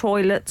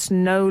toilets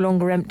no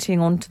longer emptying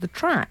onto the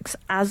tracks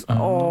as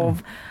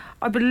of,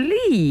 I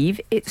believe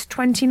it's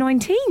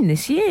 2019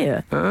 this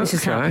year. This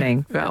is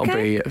happening. That'll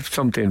be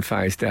something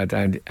Faye's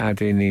dad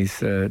had in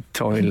his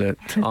toilet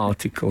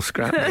article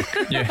scrapbook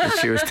that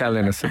she was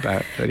telling us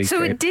about.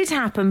 So it did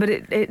happen, but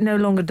it no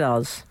longer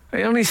does.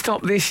 It only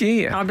stopped this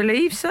year? I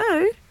believe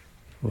so.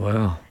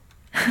 Well,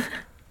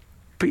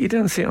 but you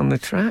don't see it on the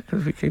track,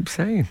 as we keep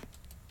saying.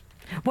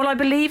 Well, I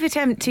believe it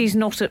empties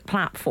not at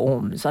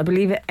platforms. I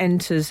believe it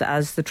enters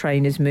as the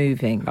train is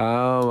moving.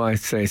 Oh, I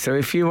see. So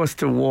if you was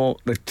to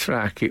walk the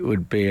track, it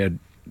would be a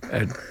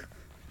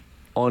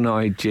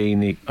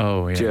unhygienic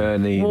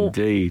journey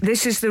indeed.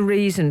 This is the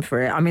reason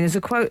for it. I mean, there's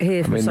a quote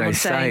here from someone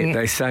saying...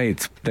 They say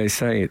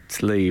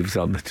it's leaves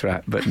on the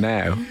track, but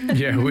now...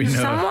 Yeah, we know.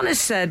 Someone has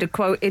said, a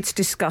quote, it's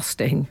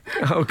disgusting.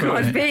 Oh, God.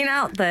 I've been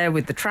out there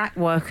with the track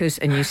workers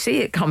and you see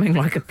it coming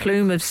like a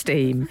plume of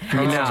steam.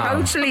 It's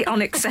totally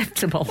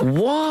unacceptable.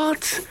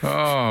 What?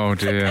 Oh,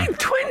 dear. In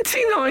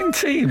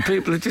 2019,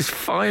 people are just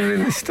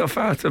firing this stuff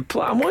out of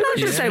plan. Why not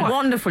just say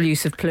wonderful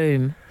use of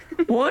plume?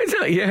 Why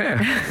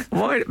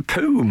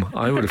Poom,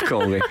 I would have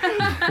called it.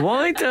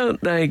 Why don't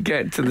they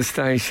get to the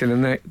station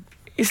and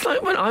it's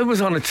like when I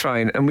was on a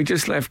train and we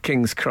just left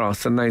King's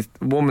Cross and the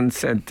woman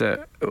said,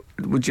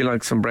 would you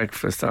like some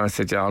breakfast? I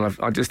said, yeah,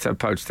 I'll just have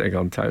poached egg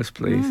on toast,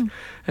 please.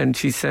 And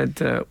she said,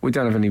 we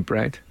don't have any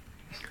bread.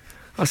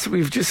 I said,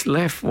 we've just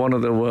left one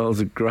of the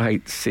world's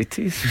great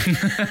cities.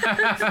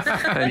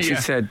 And she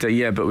said,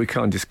 but we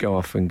can't just go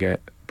off and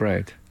get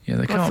bread. Yeah,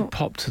 they can't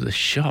pop to the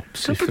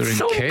shops if they're in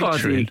catering.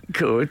 Somebody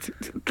could.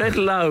 They'd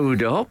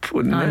load up,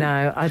 wouldn't they? I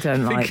know, I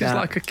don't like that. I think it's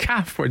like a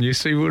calf when you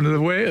see one of the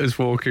waiters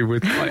walking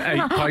with like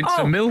 8 pints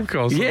of milk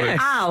or something. Yes.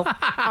 Al,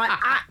 I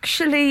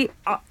actually...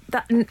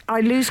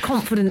 I lose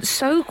confidence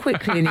so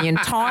quickly in the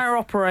entire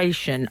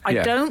operation. I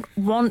don't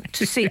want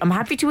to see... I'm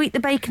happy to eat the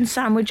bacon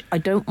sandwich. I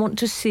don't want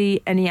to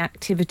see any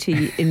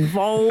activity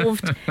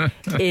involved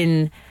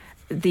in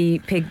the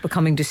pig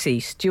becoming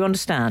deceased. Do you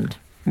understand?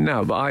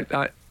 No,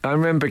 but I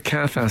remember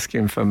Kath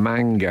asking for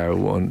mango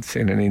once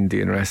in an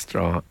Indian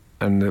restaurant,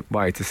 and the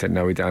waiter said,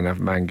 no, we don't have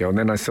mango. And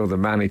then I saw the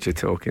manager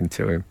talking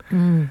to him,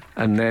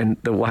 and then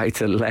the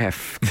waiter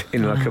left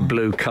in like a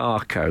blue car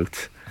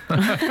coat,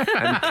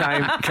 and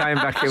came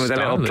back in with a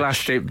little Stylish.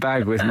 plastic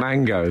bag with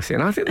mangoes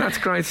in. I think that's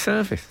great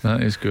service.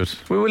 That is good.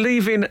 We were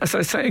leaving, as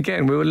I say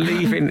again,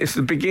 it's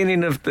the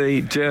beginning of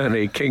the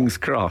journey, King's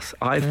Cross.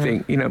 I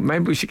think,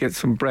 maybe we should get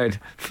some bread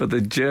for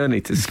the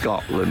journey to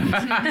Scotland.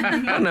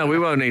 Oh, no, we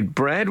won't need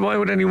bread. Why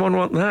would anyone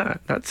want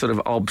that? That sort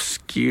of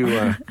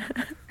obscure,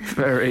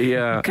 very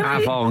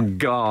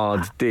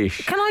avant-garde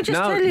dish. Can I just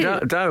tell you? No,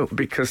 don't,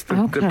 because the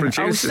Okay.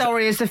 producer... Oh,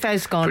 sorry, as the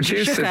Fez gone.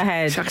 She shook her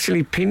head. She's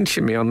actually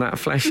pinching me on that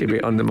fleshy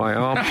bit under my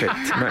armpit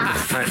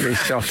to make me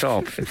shut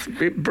up.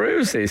 It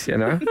bruises,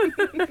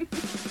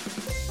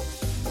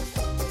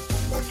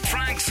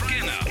 Frank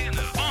Skinner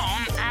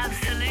on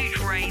Absolute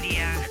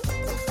Radio.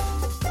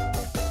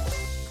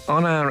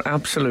 On our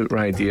Absolute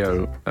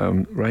Radio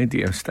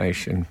radio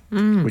station,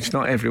 which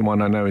not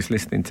everyone I know is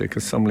listening to,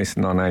 because some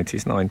listen on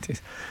 80s,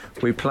 90s,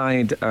 we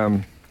played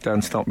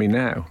Don't Stop Me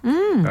Now.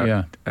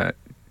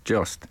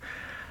 Just.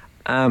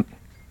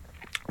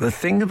 The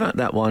thing about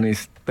that one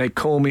is they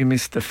call me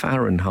Mr.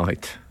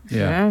 Fahrenheit.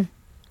 Yeah.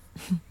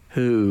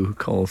 Who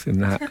calls him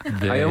that?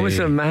 I always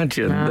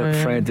imagined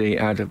that Freddie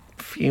had a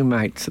few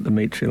mates at the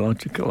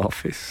meteorological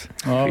office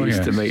who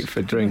used to meet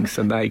for drinks,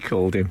 and they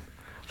called him.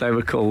 They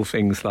were called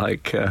things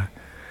like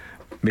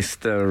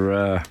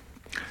Mr.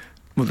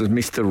 There's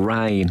Mr.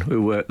 Rain,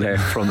 who worked there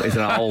is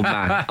an old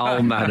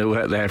man who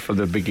worked there from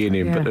the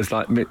beginning. Yeah. But there's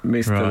like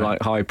Mr.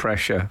 like high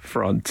pressure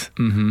front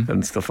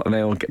and stuff, and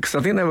they all because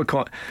I think they were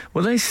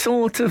they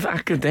sort of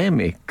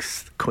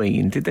academics.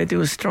 Queen, did they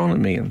do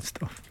astronomy and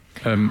stuff?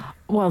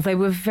 Well, they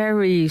were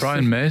very...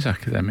 Brian May's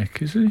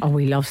academic, is he? Oh,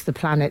 he loves the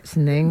planets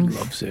and things.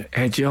 Loves it.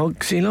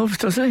 Hedgehogs he loves,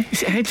 does he?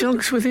 Is it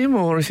hedgehogs with him,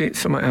 or is it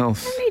something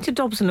else? Peter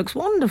Dobson looks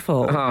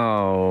wonderful.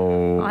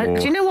 Oh.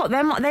 Do you know what?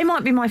 They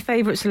might be my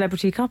favourite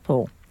celebrity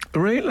couple.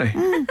 Really?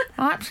 I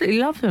absolutely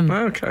love them.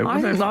 Okay, well,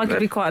 I think I could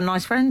be quite a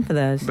nice friend for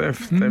theirs.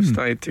 They've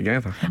stayed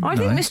together. I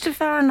think Mr.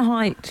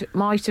 Fahrenheit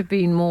might have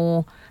been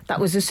more... That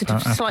was a sort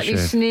of slightly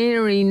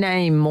sneery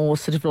name, more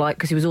sort of like,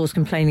 because he was always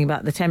complaining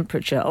about the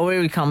temperature. Oh,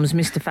 here he comes,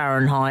 Mr.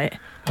 Fahrenheit.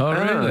 Oh,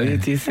 really?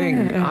 Do you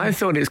think? Yeah. I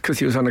thought it's because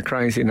he was on a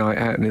crazy night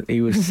out and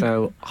he was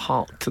so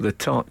hot to the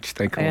touch,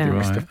 they called him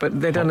Mr. Right.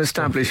 But they don't Hot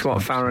establish stuff,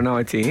 what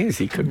Fahrenheit he is.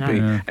 He could be.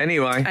 Yeah.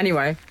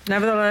 Anyway.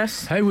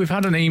 Nevertheless. Hey, we've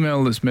had an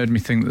email that's made me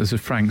think that there's a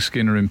Frank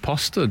Skinner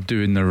imposter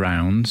doing the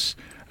rounds.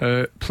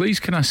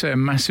 Please can I say a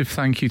massive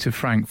thank you to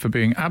Frank for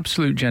being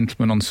absolute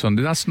gentleman on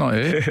Sunday. That's not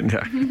it.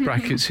 No.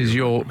 Brackets his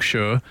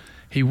Yorkshire.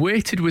 He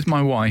waited with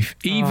my wife,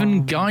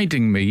 even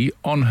guiding me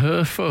on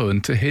her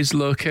phone to his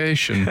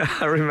location.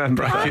 I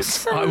remember.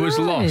 That's so I was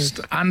nice. lost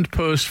and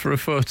posed for a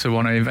photo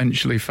when I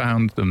eventually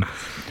found them.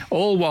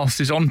 All whilst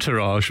his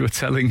entourage were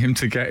telling him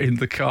to get in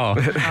the car.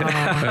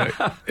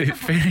 It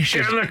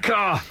finishes. Get in the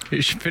car.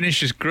 It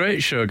finishes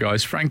great show,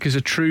 guys. Frank is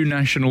a true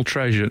national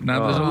treasure.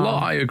 Now, there's a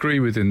lot I agree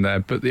with in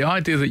there, but the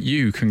idea that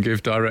you can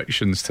give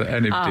directions to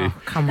anybody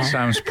come on.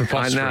 sounds I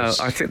preposterous.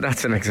 know. I think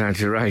that's an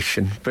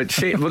exaggeration. But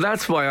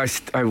that's why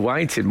I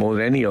waited more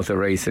than any other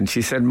reason.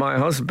 She said, my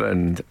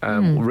husband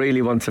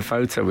really wants a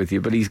photo with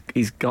you, but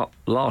he's got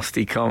lost.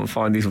 He can't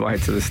find his way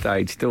to the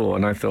stage door.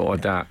 And I thought, oh,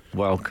 Dad,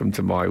 welcome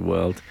to my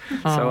world.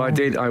 So I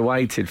did. I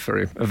waited for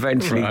him.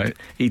 Eventually,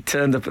 he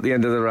turned up at the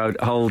end of the road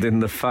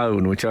holding the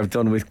phone, which I've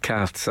done with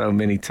Kath so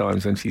many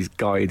times when she's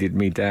guided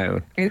me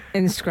down.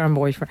 Instagram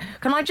boyfriend.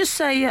 Can I just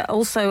say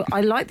also,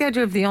 I like the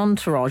idea of the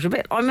entourage a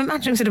bit. I'm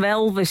imagining sort of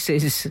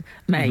Elvis's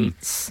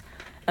mates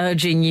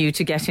urging you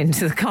to get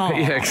into the car.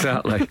 Yeah,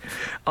 exactly.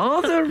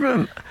 Are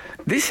there...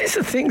 this is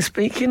the thing,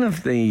 speaking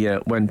of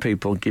the when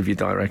people give you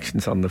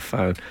directions on the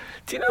phone,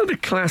 do you know the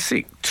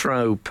classic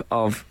trope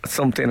of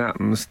something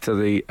happens to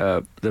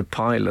the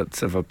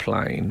pilots of a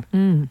plane?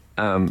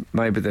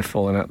 Maybe they're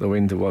falling out the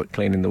window while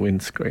cleaning the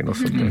windscreen or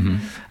something.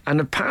 And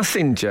a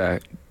passenger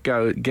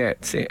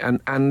gets it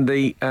and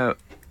the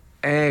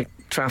air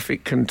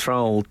traffic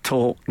control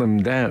talk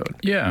them down.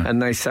 Yeah.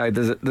 And they say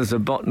there's a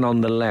button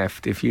on the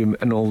left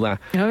and all that.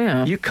 Oh,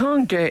 yeah. You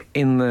can't get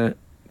in the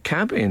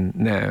cabin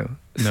now.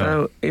 No.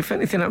 So if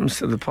anything happens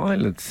to the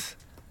pilots,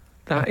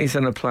 that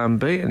isn't a plan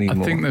B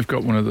anymore. I think they've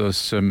got one of those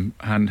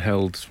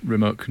handheld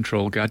remote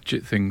control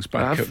gadget things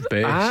back at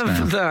base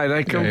now.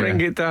 They can bring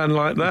it down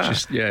like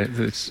that.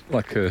 It's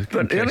like a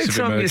But the only case of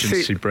time you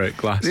emergency see- break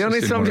glass. The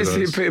only time you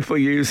see people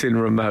using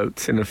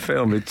remotes in a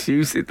film, it's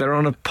usually they're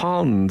on a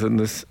pond and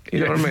there's, you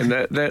know what I mean?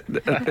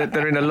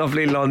 They're in a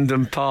lovely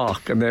London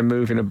park and they're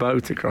moving a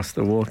boat across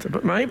the water.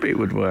 But maybe it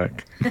would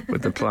work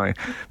with the plane.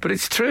 But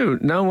it's true,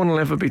 no one will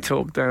ever be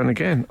talked down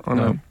again on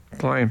a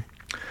plane.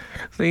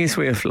 These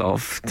we have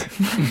loved.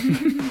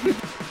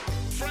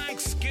 Frank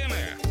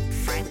Skinner.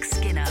 Frank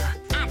Skinner.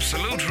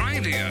 Absolute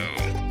Radio.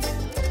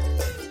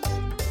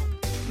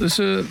 There's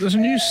a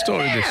news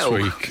story this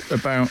week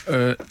about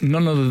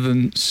none other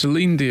than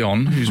Celine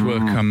Dion, whose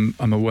work I'm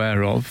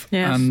aware of,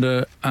 Yes.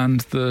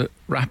 and the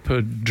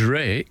rapper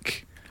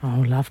Drake,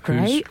 Oh, love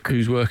Drake.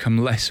 whose work I'm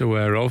less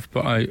aware of,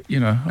 but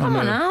Come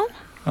on now.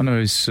 I know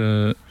he's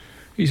a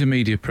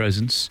media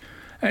presence.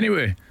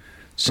 Anyway,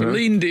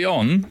 Celine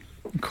Dion,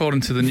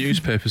 according to the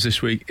newspapers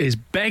this week, is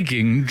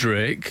begging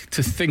Drake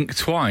to think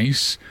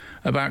twice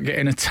about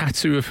getting a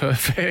tattoo of her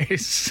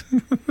face.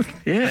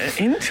 Yeah,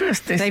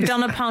 interesting. They've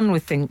done a pun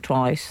with Think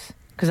Twice,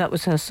 because that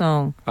was her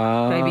song.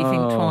 Baby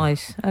Think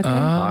Twice. Okay.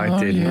 I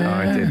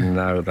didn't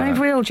know that. They've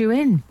reeled you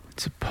in.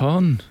 It's a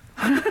pun.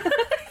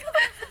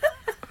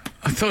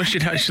 I thought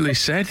she'd actually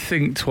said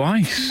think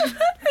twice.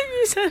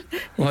 You said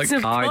Like, it's a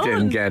I pun.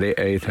 didn't get it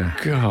either.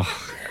 God.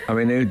 I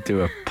mean, who'd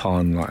do a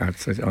pun like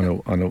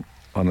that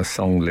on a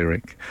song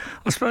lyric?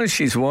 I suppose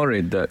she's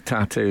worried that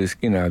tattoos,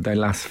 they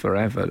last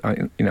forever.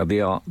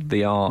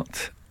 The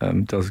art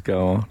does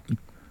go on.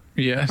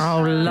 Yes.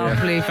 Oh,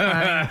 lovely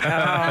Frank.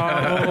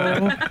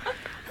 Oh.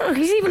 Oh,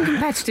 he's even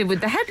competitive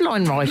with the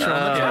headline writer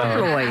on the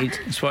tabloid.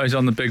 That's why he's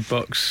on the big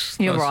bucks.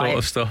 You're that right. sort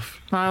of stuff.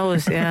 I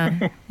always,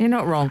 yeah. You're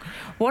not wrong.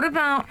 What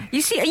about, are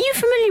you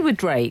familiar with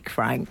Drake,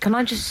 Frank? Can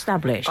I just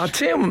establish? I'll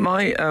tell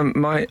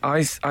you,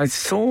 I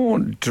saw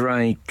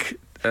Drake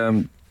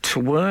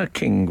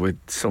twerking with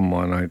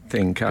someone, I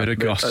think. Bit of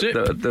gossip.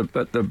 At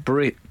the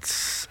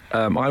Brits.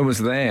 I was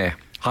there.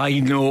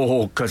 I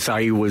know, because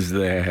I was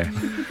there.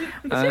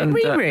 Is it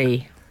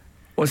Riri?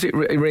 Was it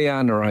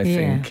Rihanna, I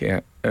think,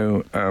 yeah.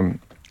 Oh,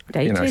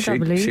 Dated, I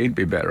believe. she'd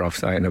be better off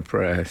saying her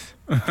prayers.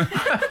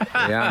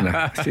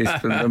 Rihanna, she's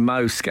the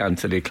most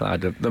scantily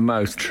clad, the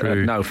most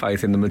no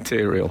faith in the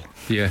material.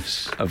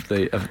 Yes. Of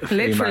the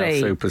Literally.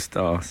 female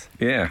superstars.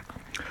 Yeah.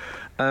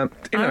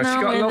 She's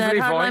got a lovely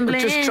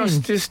voice.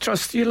 Just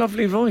trust your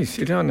lovely voice.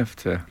 You don't have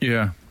to.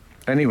 Yeah.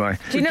 Anyway.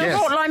 Do you know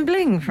Hotline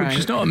Bling, Frank? Which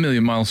is not a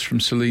million miles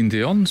from Celine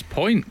Dion's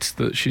point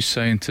that she's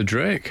saying to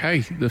Drake, hey,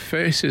 the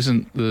face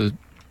isn't the...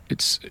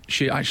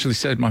 She actually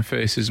said my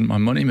face isn't my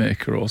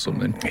moneymaker or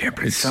something. Yeah,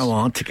 but it's so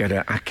hard to get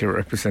an accurate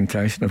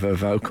representation of her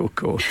vocal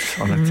cords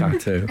on a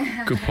tattoo.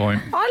 Good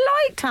point.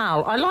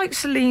 I like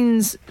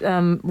Celine's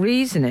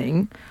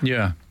reasoning,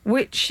 Yeah.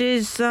 which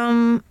is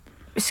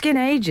skin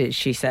ages,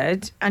 she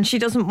said, and she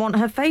doesn't want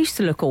her face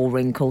to look all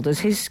wrinkled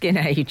as his skin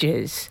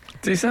ages.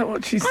 Is that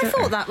what she said? I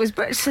thought that was...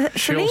 But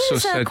Celine's also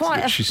said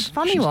quite that a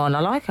funny one. I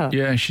like her.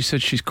 Yeah, she said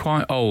she's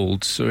quite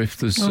old, so if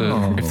there's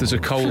a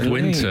cold Celine.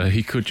 winter,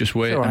 he could just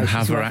wait all right, and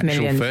have she's her worth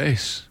actual millions.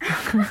 face.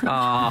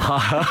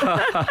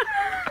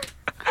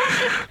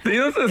 The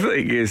other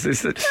thing is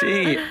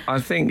that I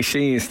think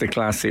she is the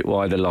classic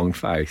why the long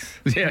face.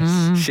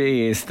 Yes.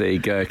 She is the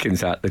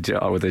gherkins out the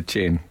jar with a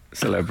chin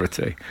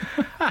celebrity.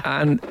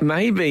 And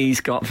maybe he's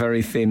got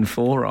very thin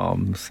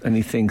forearms and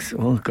he thinks,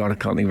 oh, God, I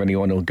can't think of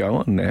anyone who'll go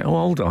on there. Oh,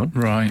 hold on.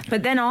 Right.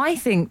 But then I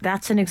think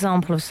that's an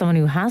example of someone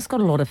who has got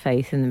a lot of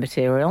faith in the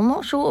material,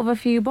 not short of a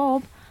few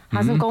bob.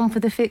 Hasn't gone for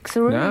the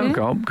fixeroo. No,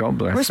 God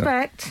bless her.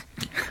 Respect.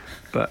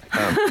 But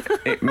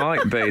it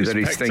might be that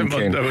he's Respect to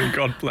thinking... Mundo and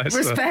God bless her.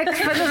 Respect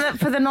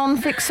for the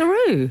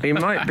non-fixeroo. He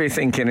might be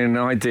thinking, in an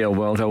ideal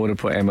world, I would have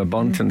put Emma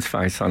Bonton's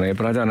face on here,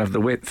 but I don't have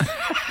the width.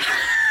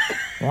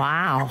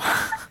 Wow.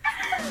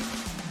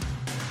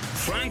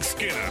 Frank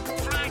Skinner.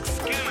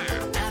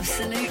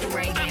 Absolute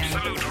Radio.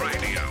 Absolute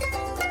Radio.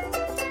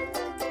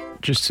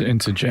 Just to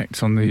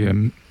interject on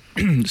the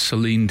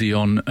Celine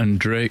Dion and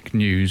Drake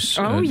news,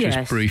 yes.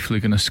 just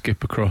briefly going to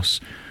skip across.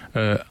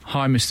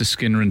 Hi, Mr.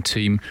 Skinner and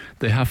team.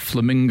 They have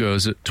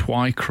flamingos at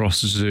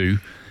Twycross Zoo.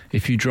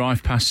 If you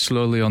drive past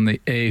slowly on the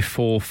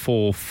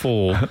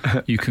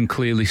A444, you can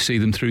clearly see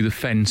them through the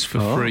fence for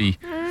free.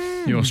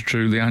 Yours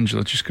truly,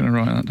 Angela. Just going to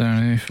write that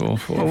down.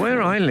 A444. Well,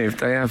 where I live,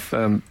 they have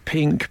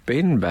pink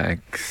bin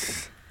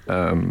bags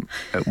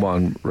at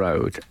one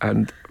road,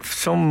 and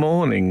some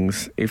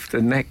mornings, if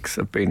the necks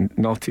have been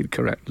knotted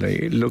correctly,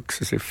 it looks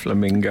as if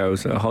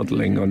flamingos are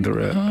huddling under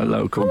a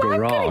local I'm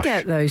garage. going to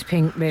get those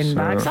pink bin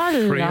bags.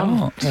 I free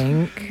love art.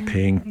 pink.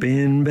 Pink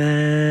bin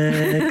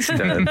bags.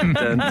 Dun, dun,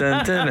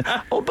 dun,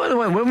 dun. Oh, by the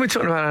way, when we're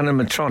talking about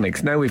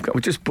animatronics, now we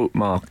just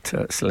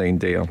bookmarked Celine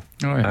Dion.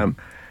 Oh, yeah.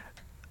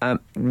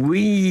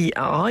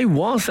 I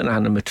was an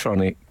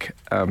animatronic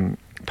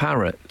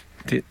parrot.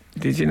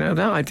 Did you know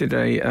that?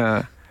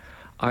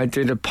 I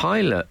did a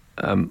pilot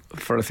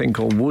for a thing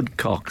called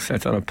Woodcock,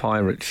 set on a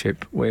pirate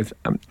ship with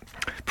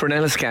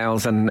Prunella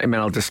Scales and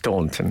Imelda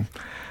Staunton,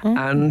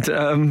 and Is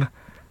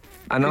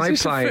I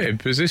this played. a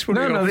fib? Is this one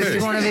No, of no, your this This is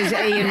is fibs? one of his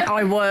Ian.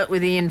 I work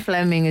with Ian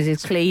Fleming as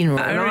his clean room.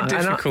 Very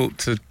difficult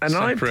to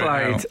separate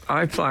out.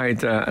 I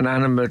played an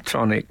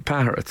animatronic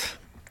parrot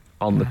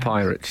on the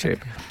pirate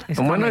ship. It's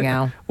And coming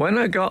out. when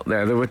I got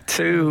there were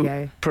two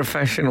Yeah.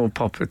 professional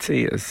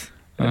puppeteers.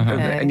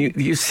 Okay. And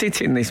you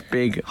sit in this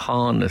big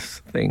harness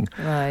thing.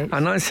 Right.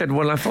 And I said,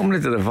 well, if I'm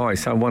going to do the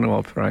voice, I want to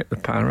operate the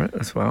parrot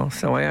as well.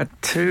 So I had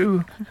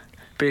two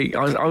big...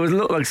 I would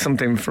look like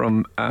something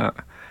from a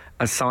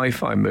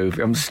sci-fi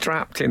movie. I'm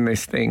strapped in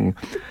this thing,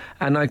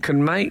 and I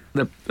can make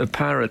the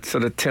parrot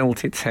sort of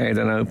tilt its head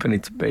and open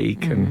its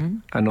beak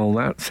and all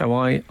that. So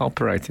I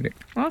operated it.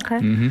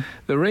 Okay.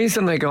 The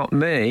reason they got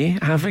me,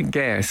 have a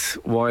guess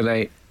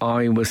why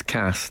I was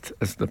cast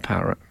as the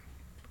parrot.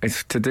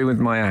 It's to do with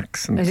my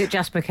accent. Is it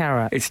Jasper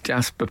Carrot? It's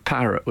Jasper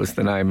Parrot was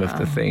the name of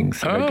the thing.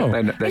 So they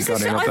got Is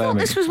this, in I a thought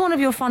this was one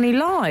of your funny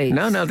lies.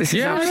 No, this is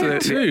Yeah, I did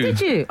absolutely... too.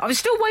 Did you? I was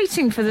still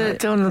waiting for I the...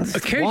 don't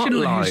understand. What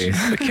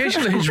lies?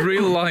 Occasionally his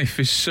real life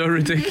is so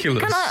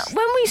ridiculous.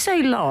 When we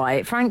say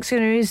lie, Frank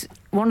Skinner is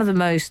one of the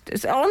most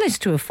it's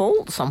honest to a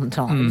fault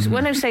sometimes.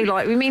 When I say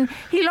like,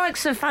 he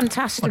likes a Like a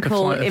fantastical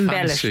flight of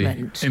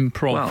embellishment. fancy,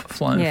 improv,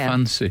 flight of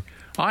fancy.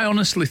 I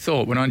honestly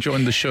thought when I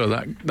joined the show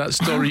that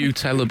story you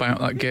tell about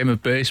that game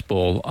of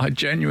baseball, I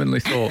genuinely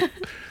thought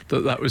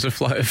that was a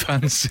flight of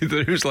fancy, that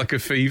it was like a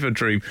fever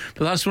dream.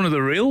 But that's one of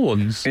the real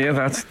ones. Yeah,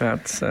 that's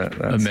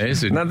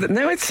amazing.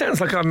 Now it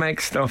sounds like I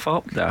make stuff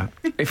up though.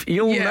 If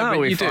you'll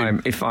know if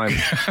I'm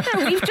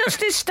No, we've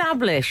just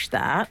established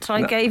that.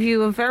 I gave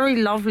you a very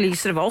lovely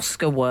sort of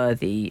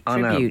Oscar-worthy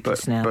tribute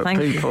just now. But Thank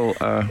people,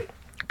 you.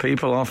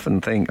 People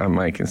often think I'm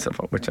making stuff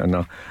up, which I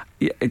know.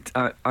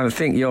 I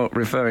think you're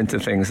referring to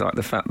things like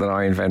the fact that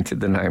I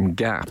invented the name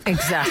Gap.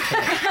 Exactly.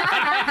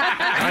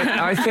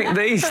 I think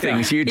these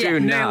things you do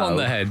know. Nail on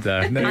the head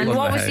there. And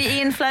what was the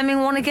Ian Fleming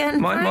one again?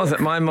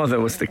 My mother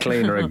was the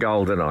cleaner at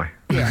Goldeneye.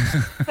 Yeah.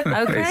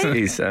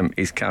 Okay.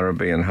 His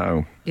Caribbean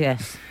home.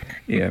 Yes.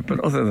 Yeah, but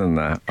other than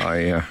that,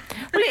 Well,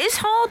 it is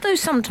hard, though,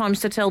 sometimes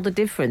to tell the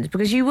difference,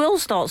 because you will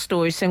start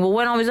stories saying, well,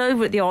 when I was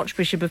over at the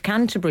Archbishop of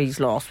Canterbury's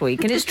last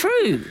week, and it's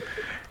true.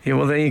 Yeah,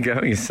 well, there you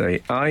go, you see.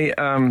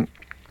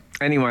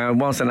 Anyway, I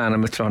was an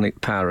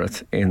animatronic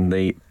parrot in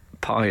the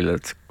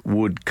pilot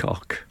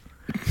Woodcock.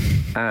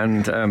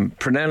 And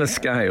Prunella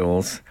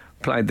Scales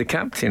played the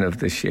captain of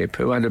the ship,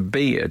 who had a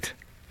beard.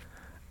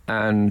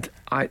 And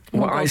I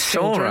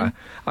saw her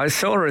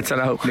at an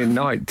opening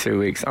night 2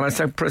 weeks, and I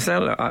said,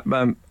 Prunella,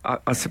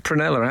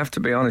 I have to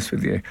be honest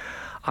with you,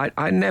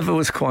 I never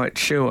was quite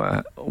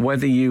sure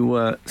whether you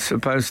were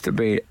supposed to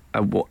be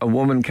a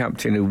woman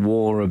captain who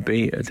wore a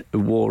beard, who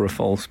wore a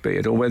false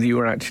beard, or whether you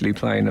were actually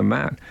playing a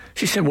man.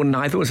 She said, well,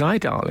 neither was I,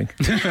 darling.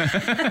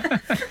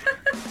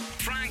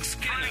 Frank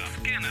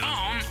Skinner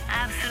on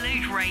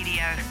Absolute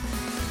Radio.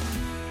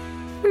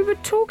 We were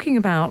talking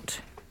about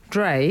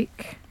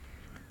Drake.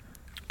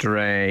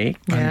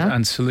 Yeah.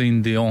 And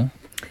Celine Dion.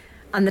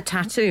 And the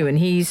tattoo, and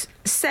he's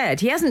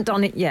said, he hasn't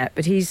done it yet,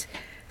 but he's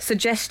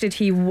suggested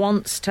he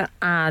wants to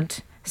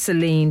add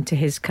Celine to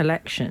his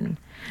collection.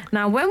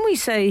 Now, when we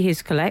say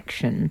his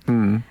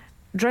collection,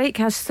 Drake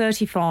has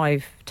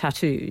 35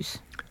 tattoos.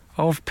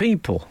 Of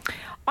people?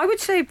 I would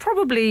say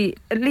probably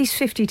at least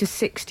 50 to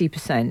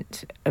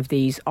 60% of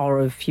these are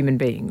of human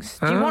beings.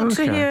 Do you want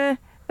to hear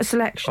a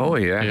selection? Oh,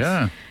 yes.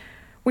 Yeah.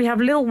 We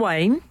have Lil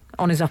Wayne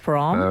on his upper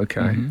arm.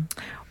 Okay.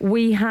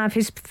 We have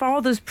his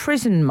father's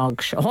prison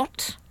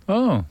mugshot.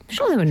 Oh. I'm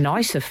sure there were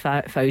nicer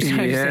photos. they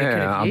could Yeah,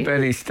 have I used.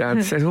 bet his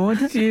dad said, why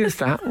did you use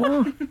that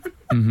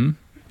one?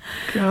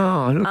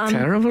 God, I look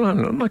terrible.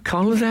 Look, my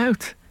collar's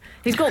out.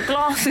 He's got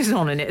glasses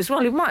on in it as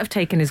well. He might have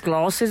taken his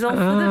glasses off.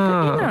 With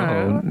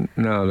it,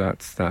 No,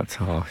 that's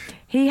harsh.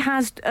 He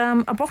has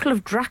a bottle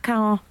of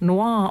Drakkar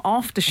Noir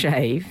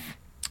aftershave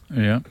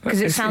Yeah.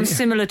 because it sounds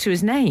similar to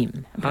his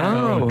name.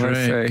 Oh, I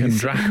see. Drake and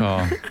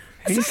Drakkar.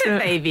 It's a bit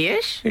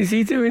babyish. Is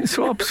he doing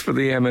swaps for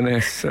the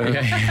M&S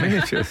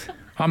miniatures?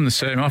 I'm the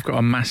same. I've got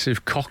a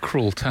massive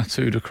cockerel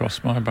tattooed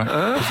across my back.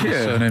 Oh, His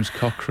yeah. surname's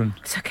Cochrane.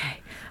 It's okay.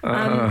 We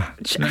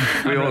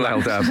all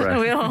held our breath.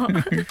 We are.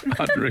 I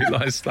hadn't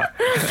realised that.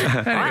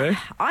 Anyway.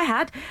 I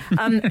had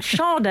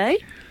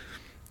Sade.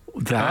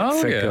 That's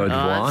Oh, a yeah. good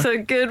one. That's a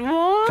good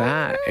one.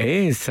 That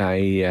is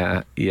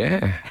a,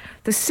 yeah.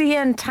 The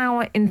CN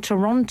Tower in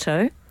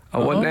Toronto.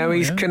 Oh, well, now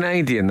he's yeah.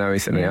 Canadian, though,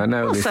 isn't he? I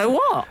know Well, this. so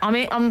what? I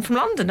mean, I'm from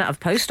London. I have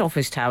Post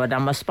Office Tower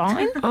down my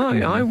spine.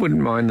 I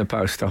wouldn't mind the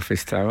post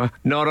office tower.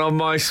 Not on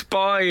my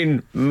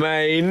spine,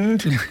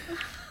 mind.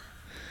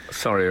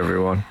 Sorry,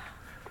 everyone.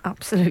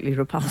 Absolutely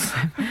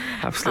repulsive.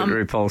 Absolutely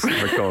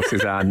repulsive, of course,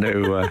 is our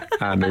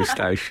new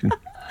station.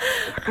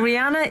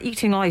 Rihanna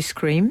eating ice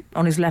cream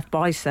on his left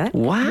bicep.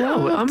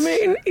 Wow, I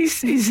mean,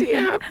 is he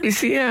our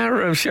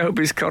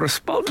showbiz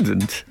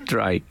correspondent,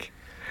 Drake?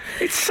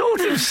 It's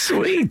sort of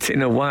sweet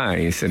in a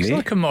way, isn't It's it?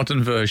 like a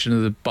modern version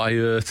of the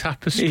Bayeux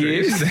tapestry, He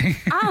is. isn't he?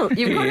 Oh,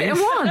 you've got it in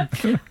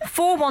one.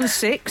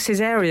 416, his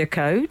area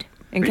code,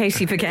 in case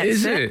he forgets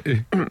Is it.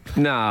 it?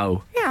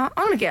 No. Yeah,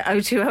 I'm going to get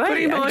 0208. But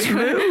he might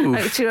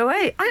move.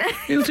 0208.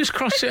 He'll just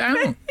cross it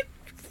out.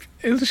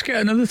 He'll just get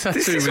another tattoo.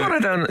 This is with what I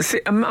it. don't see.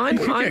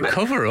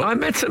 cover up. I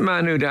met a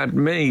man who'd had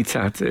me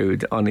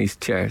tattooed on his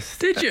chest.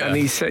 Did you? And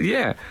he said,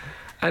 yeah.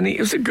 And it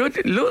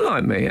looked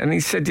like me. And he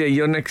said, yeah,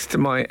 you're next to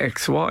my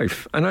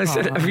ex-wife. And I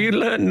said, have you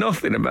learned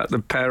nothing about the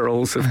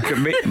perils of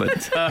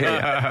commitment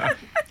here?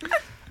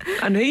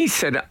 And he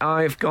said,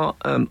 I've got,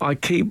 I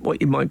keep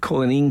what you might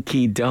call an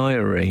inky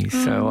diary.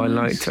 So I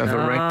like to have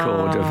a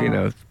record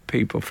of,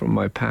 people from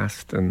my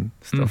past and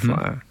stuff like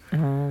that.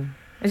 Oh.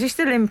 Is he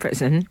still in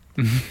prison?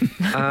 No,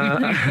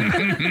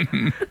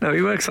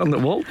 he works on the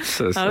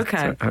waltzers.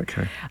 Okay.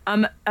 Okay.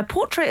 A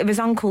portrait of his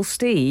Uncle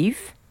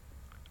Steve.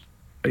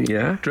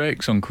 Yeah,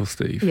 Drake's Uncle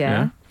Steve.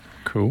 Yeah.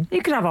 Cool.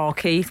 You could have our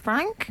Keith,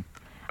 Frank.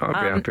 I'd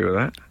be happy with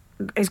that.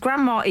 His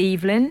grandma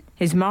Evelyn,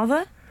 his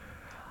mother.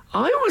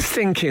 I was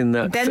thinking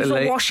that...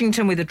 Denzel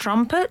Washington with a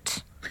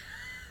trumpet.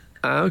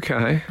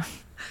 Okay.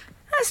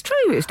 That's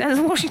true. It's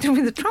Denzel Washington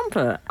with the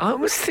trumpet. I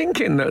was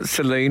thinking that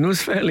Celine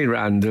was fairly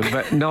random,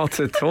 but not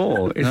at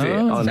all, is it,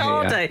 on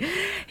here?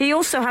 He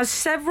also has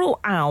several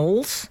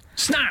owls.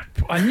 Snap!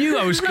 I knew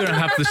I was going to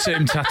have the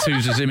same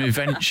tattoos as him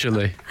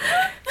eventually.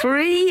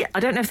 3, I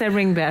don't know if they're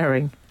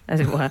ring-bearing, as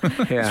it were.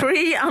 Yeah.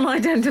 3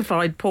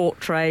 unidentified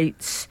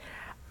portraits.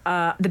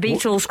 The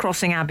Beatles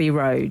crossing Abbey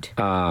Road.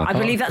 I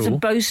believe that's cool. a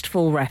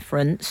boastful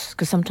reference,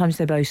 because sometimes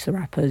they boast, the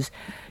rappers,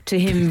 to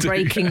him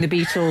breaking the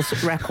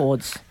Beatles'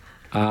 records.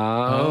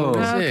 Oh.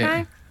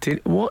 Okay.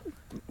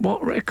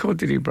 What record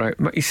did he break?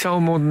 He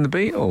sold more than the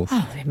Beatles.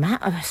 Oh, they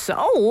matter.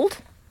 Sold?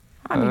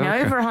 I mean,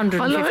 Okay. over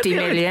 150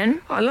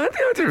 million. I like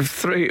the idea of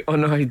 3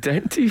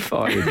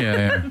 unidentified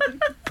Yeah.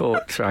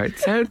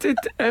 portraits. How did...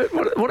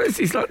 what is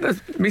these, like the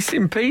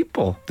missing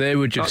people? They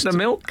were just... Like the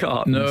milk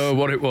cartons? No,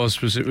 what it was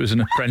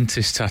an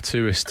apprentice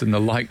tattooist and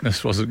the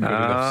likeness wasn't good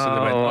enough. So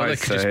they went, I they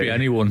could just see. be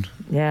anyone.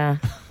 Yeah.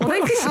 Well,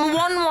 they think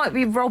one might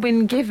be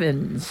Robin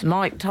Givens,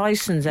 Mike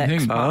Tyson's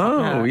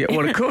ex-partner. Oh, yeah.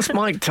 Well, of course,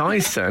 Mike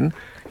Tyson,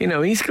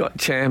 he's got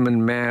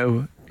Chairman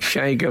Mao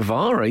Che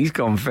Guevara. He's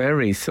gone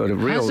very sort of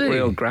Has he?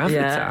 real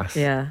gravitas.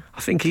 Yeah.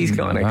 I think he's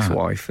got an Wow.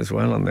 ex-wife as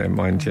well on there,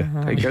 mind you.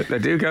 They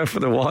do go for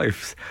the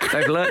wives.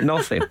 They've learnt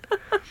nothing.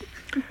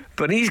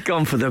 But he's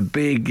gone for the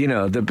big,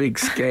 the big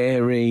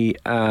scary...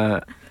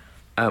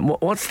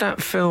 what's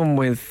that film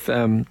with...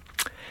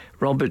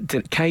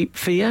 Cape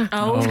Fear?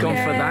 Oh, He's gone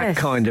for that yes.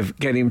 kind of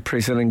get in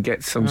prison and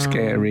get some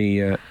scary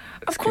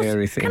Of course,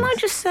 scary things. can I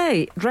just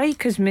say,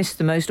 Drake has missed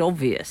the most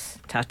obvious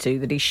tattoo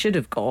that he should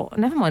have got.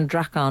 Never mind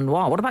Drakkar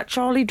Noir. What about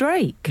Charlie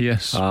Drake?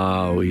 Yes.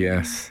 Oh,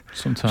 yes.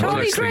 Sometimes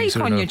Charlie those things Drake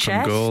are on an your open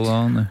chest. goal,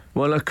 aren't they?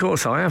 Well, of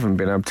course, I haven't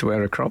been able to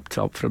wear a crop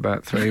top for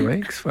about 3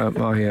 weeks.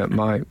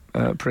 My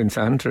Prince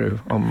Andrew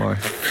on my...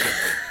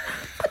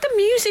 Put the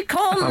music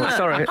on. Oh,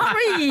 sorry.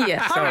 Hurry.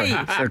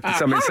 Hurry.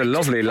 It's a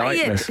lovely Play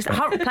likeness. it.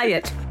 Hurry, play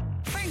it.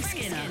 Frank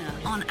Skinner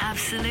on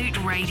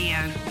Absolute Radio.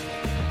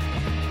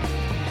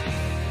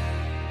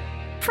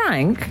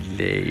 Frank,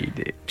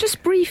 Lady.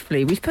 just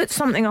briefly, we've put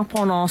something up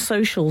on our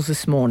socials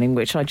this morning,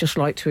 which I'd just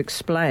like to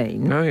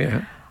explain. Oh,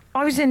 yeah.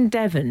 I was in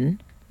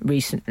Devon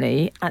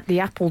recently at the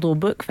Appledore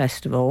Book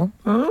Festival.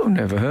 Oh,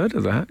 never heard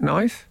of that.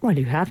 Nice. Well,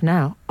 you have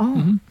now.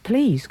 Oh,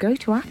 please go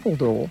to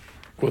Appledore.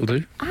 Will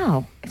do.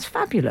 Oh, it's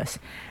fabulous.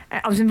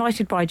 I was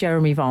invited by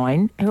Jeremy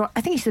Vine, who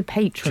I think he's the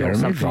patron or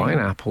Jeremy something. Vine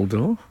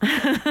Appledore.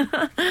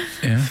 Yeah.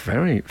 It's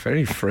very,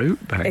 very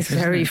fruit-based. It's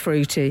very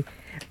fruity.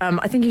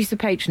 I think he's the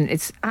patron.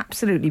 It's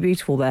absolutely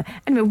beautiful there.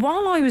 Anyway,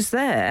 while I was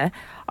there,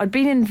 I'd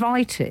been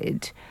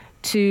invited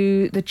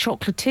to the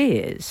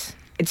Chocolatiers.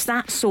 It's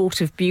that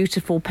sort of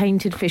beautiful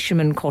painted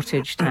fisherman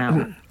cottage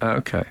town.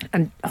 Okay.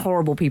 And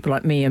horrible people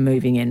like me are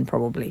moving in,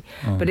 probably.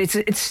 But it's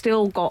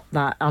still got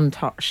that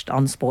untouched,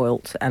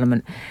 unspoilt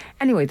element.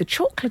 Anyway, the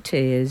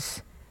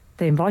Chocolatiers,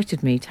 they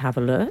invited me to have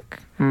a look.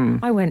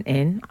 I went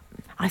in.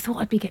 I thought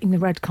I'd be getting the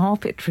red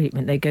carpet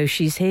treatment. They go,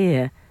 she's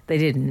here. They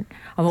didn't.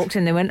 I walked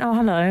in, they went, oh,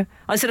 hello.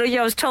 I said, oh,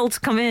 yeah, I was told to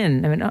come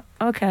in. They went, oh,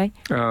 okay.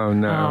 Oh,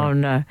 no. Oh,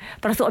 no.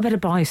 But I thought I'd better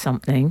buy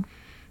something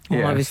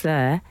while I Yes. was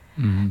there.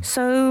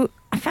 So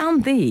I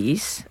found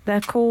these.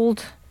 They're called...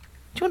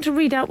 Do you want to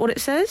read out what it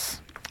says?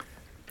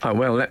 Oh,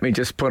 well, let me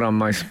just put on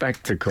my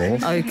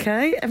spectacles.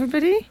 Okay,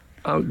 everybody?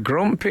 Oh,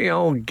 grumpy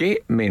old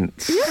git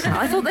mints. Yeah,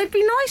 I thought they'd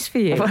be nice for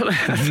you.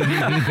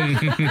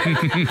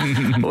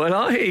 Well,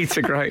 I eat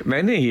a great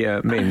many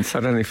mints. I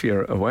don't know if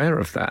you're aware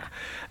of that.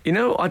 You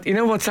know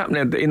what's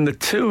happening in the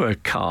tour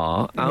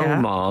car? Yeah.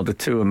 Omar, the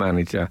tour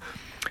manager.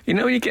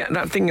 You get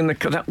that thing in the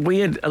car, that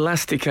weird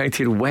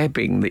elasticated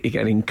webbing that you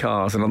get in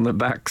cars and on the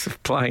backs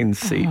of plane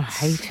seats. Oh, I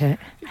hate it.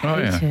 Oh,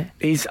 I hate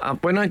yeah.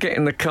 it. When I get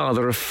in the car,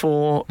 there are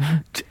 4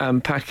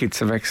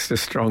 packets of extra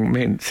strong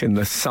mints in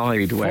the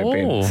side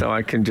webbing, so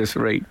I can just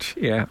reach.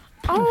 Yeah.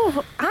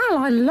 Oh, Al,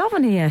 I love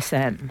an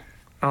ESM.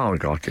 Oh,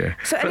 God, yeah.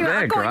 So But anyway, they're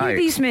I've got great. you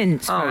these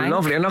mints, Oh, Frank.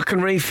 lovely. And I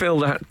can refill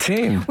that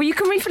tin. Well, you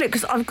can refill it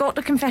because I've got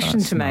a confession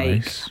That's to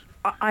make. nice.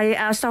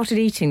 I started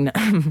eating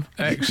them.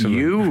 Excellent.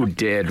 You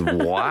did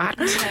what?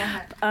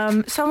 So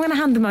I'm going to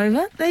hand them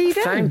over. There you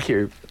go. Thank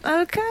you.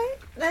 Okay,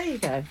 there you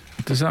go.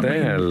 Does that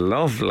They're mean,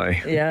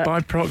 lovely. Yeah. by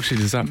proxy,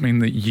 does that mean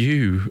that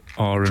you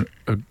are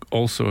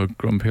also a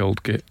grumpy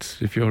old git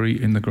if you're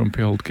eating the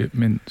grumpy old git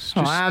mints?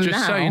 Oh, I am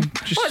now. saying.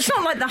 Well, it's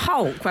not like the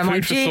Hulk where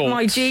Food for thought.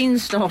 my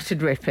jeans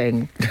started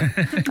ripping,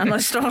 and I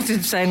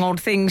started saying odd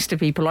things to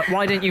people like,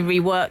 "Why don't you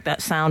rework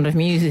that Sound of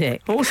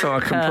Music?" Also, I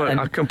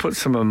Curtain. can put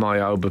some of my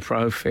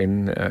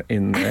ibuprofen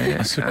in there.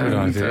 That's a good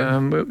idea.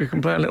 We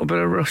can play a little bit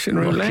of Russian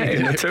roulette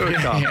in the tour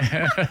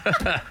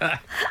car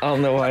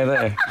on the way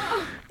there.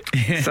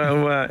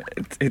 So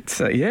it's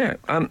yeah.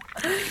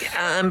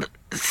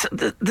 So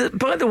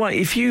by the way,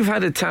 if you've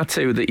had a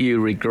tattoo that you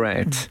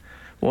regret,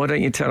 why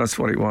don't you tell us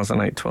what it was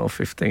on 8, 12,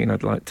 15?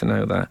 I'd like to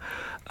know that.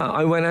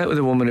 I went out with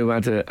a woman who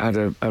had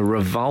a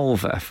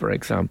revolver, for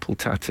example,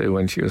 tattoo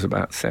when she was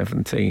about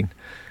 17.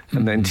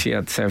 And then she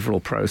had several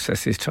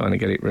processes trying to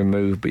get it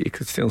removed, but you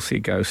could still see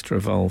Ghost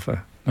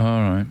Revolver All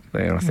right.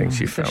 there. I think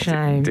she it's a felt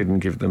shame. it didn't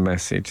give the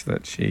message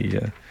that she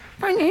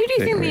Frank, who do you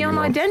think the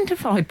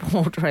unidentified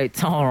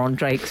portraits are on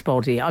Drake's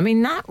body? I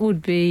mean, that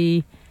would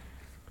be...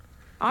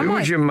 Who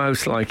would you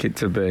most like it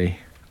to be?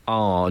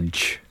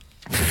 Arge.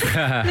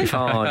 If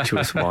Arge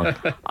was one.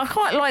 I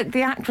quite like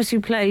the actress who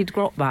played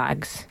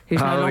Grotbags, who's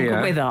no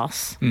longer with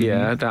us.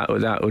 Yeah,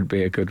 that would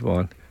be a good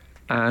one.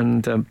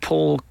 And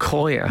Paul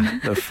Coyer,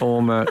 the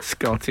former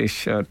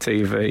Scottish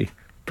TV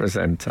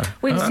presenter.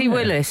 Wincy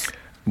Willis.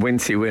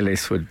 Wincy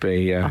Willis would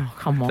be... oh,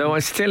 come on. Though I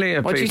still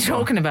hear what people... are you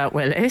talking about,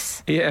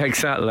 Willis? Yeah,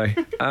 exactly.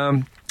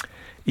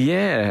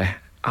 Yeah.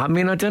 I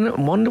mean, I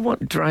wonder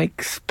what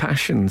Drake's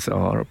passions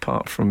are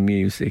apart from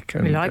music.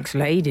 And, He likes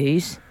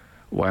ladies.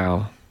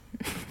 Well...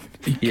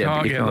 You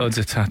can't get loads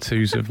of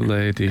tattoos of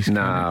ladies.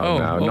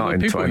 No, not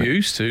in people 20...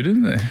 used to,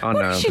 didn't they? I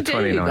know, What did you do,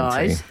 2019.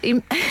 guys?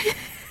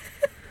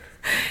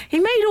 He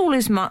made all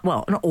his money.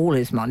 Well, not all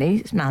his money.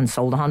 This man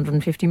sold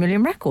 150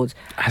 million records.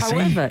 Has he?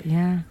 However,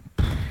 yeah.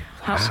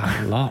 That's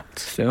a lot.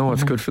 Still,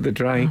 what's good for the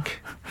Drake?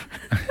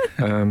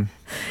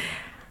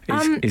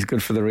 He's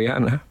good for the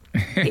Rihanna.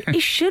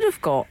 He should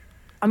have got...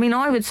 I mean,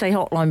 I would say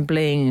Hotline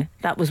Bling,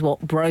 that was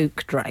what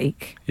broke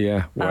Drake.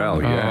 Yeah,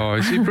 well, yeah. Oh,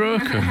 is he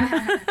broken?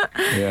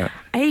 Yeah.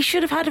 He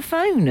should have had a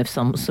phone of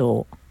some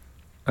sort.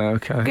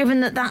 Okay.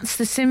 Given that that's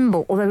the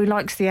symbol, although he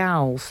likes the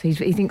owls. He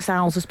thinks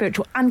owls are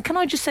spiritual. And can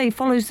I just say, he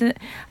follows the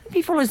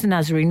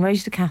Nazarene,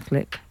 raised a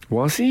Catholic.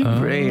 Was he?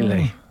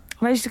 Really?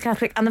 Raised a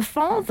Catholic. And the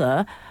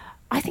father,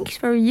 I think he's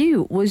very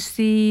you,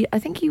 I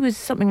think he was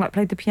something like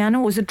played the piano,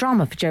 or was a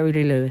drummer for Jerry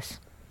Lee Lewis.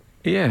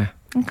 Yeah.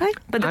 Okay.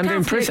 But And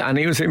in prison, and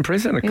he was in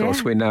prison, of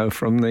course, we know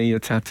from the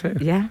tattoo.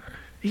 Yeah.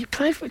 He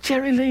played for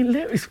Jerry Lee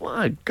Lewis.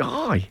 What a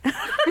guy.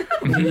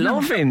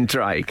 Loving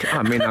Drake.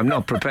 I mean, I'm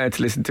not prepared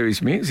to listen to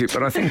his music,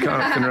 but I think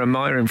I can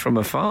admire him from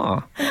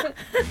afar.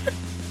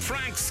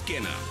 Frank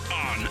Skinner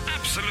on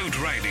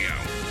Absolute Radio.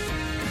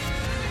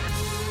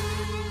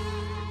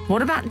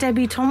 What about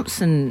Debbie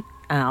Thompson,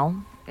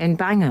 Al, in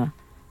Bangor,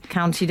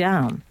 County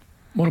Down?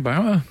 What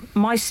about her?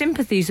 My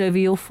sympathies over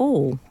your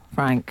fall,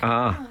 Frank.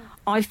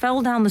 I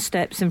fell down the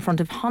steps in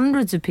front of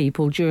hundreds of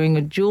people during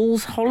a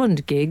Jules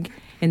Holland gig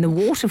in the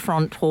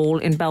Waterfront Hall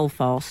in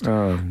Belfast.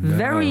 Oh, no.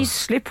 Very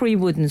slippery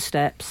wooden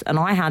steps, and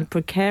I had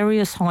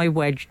precarious high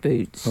wedged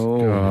boots.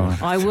 Oh,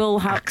 I will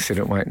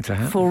accident waiting to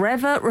happen.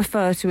 forever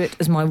refer to it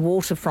as my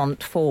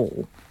waterfront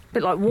fall. A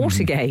bit like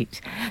Watergate.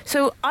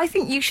 So I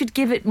think you should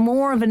give it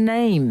more of a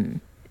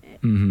name.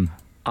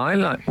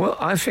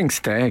 I think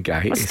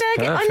stair-gate is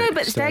Stairgate, I know,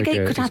 but Stair-gate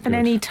Stairgate could is happen good.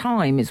 any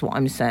time, is what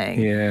I'm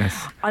saying.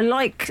 Yes. I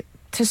like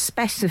to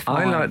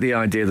specify. I like the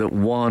idea that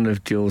one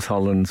of Jules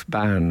Holland's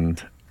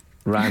band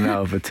ran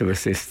over to a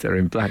sister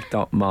in black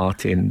Doc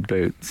Martin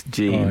boots,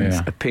 jeans,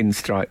 a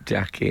pinstripe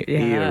jacket,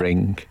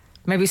 earring.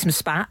 Maybe some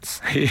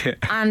spats. Yeah.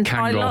 And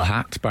Kangaroo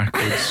hat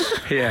backwards.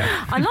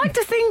 Yeah. I like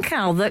to think,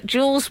 Al, that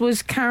Jules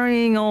was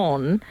carrying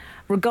on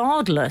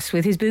regardless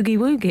with his boogie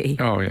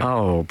woogie. Oh, yeah.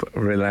 Oh, but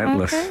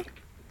relentless. Okay.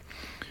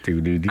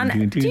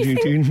 And do you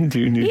think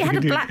he had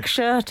a black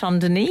shirt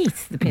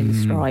underneath the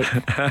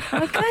pinstripe?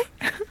 Okay.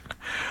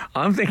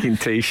 I'm thinking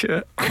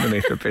T-shirt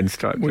underneath the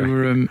pinstripe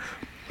jacket.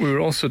 We were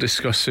also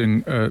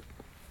discussing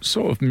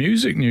sort of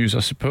music news, I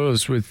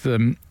suppose, with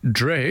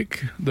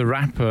Drake, the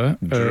rapper.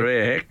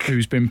 Drake.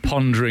 Who's been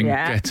pondering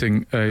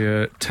getting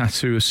a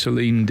tattoo of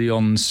Celine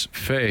Dion's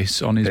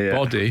face on his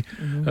body.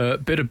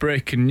 Bit of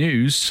breaking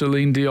news.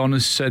 Celine Dion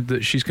has said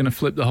that she's going to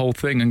flip the whole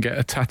thing and get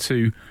a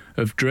tattoo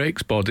of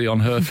Drake's body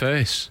on her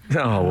face.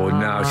 Oh, well,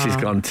 no, she's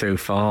gone too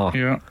far.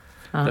 Yeah.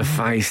 The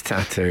face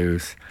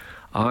tattoos.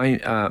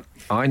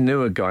 I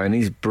knew a guy, and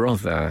his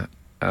brother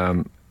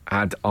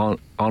had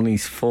on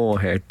his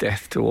forehead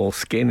 "Death to All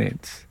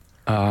Skinheads."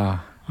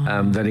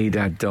 That he'd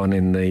had done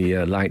in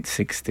the late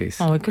 60s.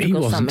 Oh, it could have He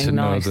got wasn't something to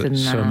know nice that than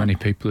so that. many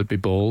people would be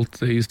bald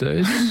these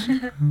days.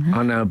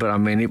 I know, but I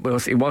mean, it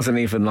wasn't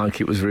even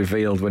like it was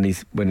revealed when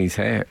his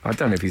hair. I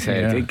don't know if his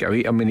hair did go.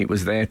 I mean, it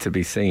was there to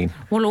be seen.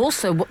 Well,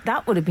 also,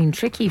 that would have been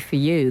tricky for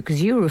you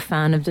because you were a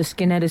fan of the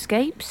Skinhead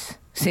Escapes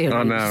series.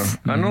 I know,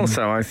 and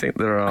also I think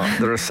there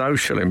are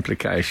social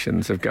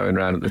implications of going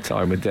around at the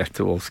time with "Death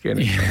to All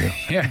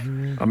Skinheads." Yeah.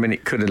 I mean,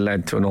 it could have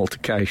led to an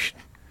altercation.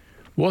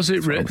 Was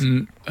it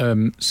written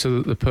so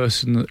that the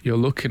person that you're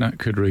looking at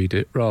could read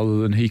it rather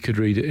than he could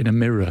read it in a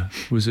mirror?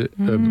 Was it,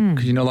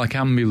 because you know, like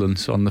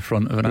ambulance on the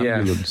front of an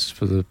ambulance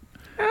for the...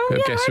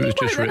 I guess it was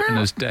just written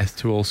as "Death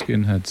to All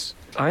Skinheads."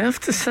 I have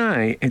to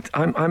say,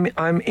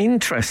 I'm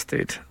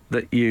interested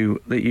that you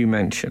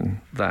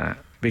mention that,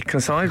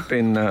 because I've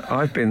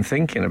been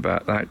thinking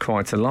about that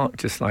quite a lot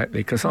just lately,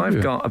 because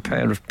I've got a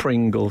pair of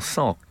Pringle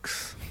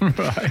socks.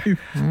 Right.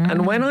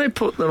 And when I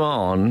put them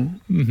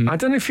on, I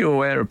don't know if you're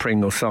aware of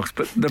Pringle socks,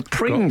 but the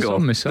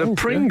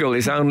Pringle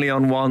is only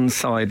on one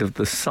side of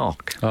the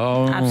sock.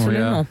 Oh, Absolutely.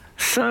 yeah.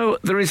 So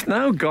there is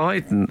no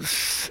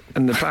guidance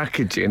in the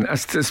packaging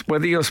as to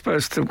whether they're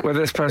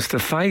supposed to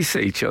face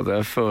each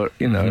other for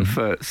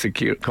for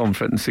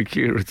comfort and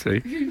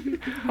security,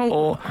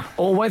 or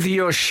whether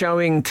you're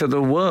showing to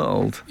the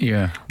world.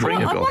 Yeah.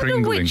 I wonder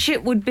Pringling. which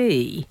it would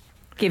be.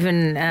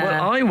 given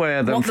I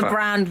wear them what the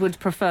brand would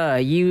prefer?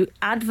 You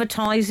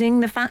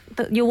advertising the fact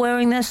that you're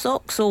wearing their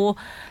socks, or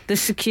the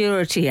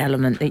security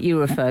element that you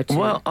refer to?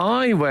 Well,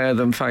 I wear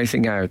them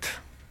facing out.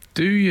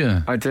 Do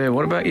you? I do.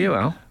 What about you,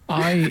 Al?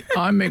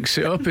 I mix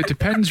it up. It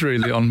depends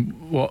really on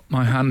what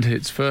my hand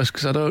hits first,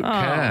 because I don't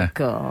care. Oh,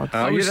 God.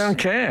 Oh, you don't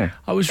care?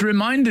 I was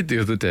reminded the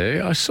other day,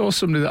 I saw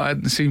somebody that I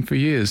hadn't seen for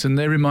years, and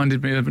they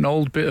reminded me of an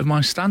old bit of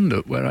my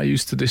stand-up where I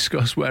used to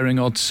discuss wearing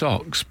odd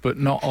socks, but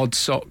not odd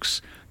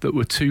socks that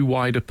were too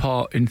wide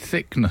apart in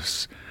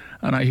thickness.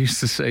 And I used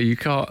to say you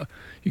can't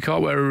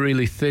wear a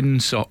really thin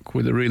sock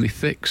with a really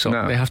thick sock.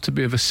 No. They have to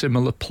be of a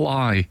similar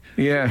ply.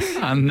 Yes.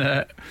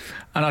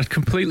 And I'd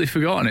completely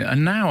forgotten it.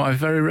 And now I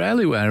very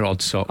rarely wear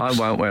odd socks. I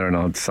won't wear an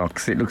odd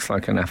socks. It looks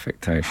like an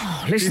affectation.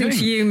 Listening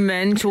to you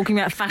men talking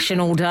about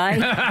fashion all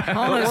day.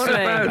 Honestly.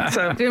 What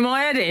about, do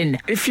my head in.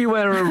 if you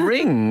wear a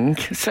ring,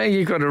 say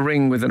you got a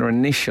ring with an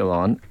initial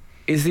on,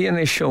 is the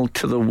initial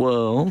to the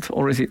world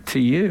or is it to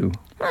you?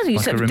 Well, you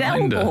Like said a Del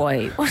reminder.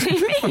 Boy. What do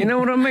you mean? You know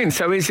what I mean?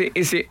 So is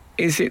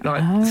it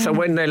like, so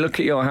when they look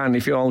at your hand,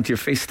 if you hold your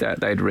fist out,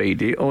 they'd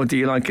read it? Or do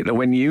you like it that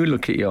when you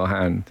look at your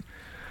hand?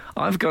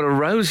 I've got a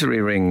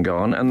rosary ring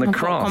on and the I've got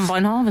a cross.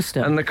 combine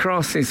harvester. And the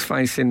cross is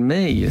facing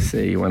me, you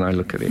see, when I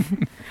look at it.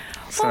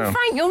 Well,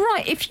 Frank, you're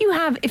right.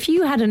 If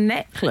you had a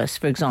necklace,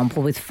 for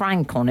example, with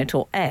Frank on it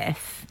or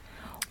F,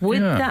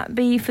 would Yeah. that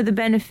be for the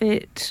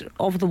benefit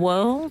of the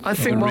world? I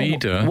think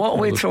reader. what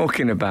we're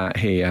talking about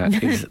here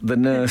is the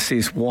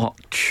nurse's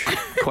watch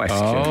question.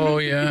 Oh,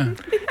 yeah.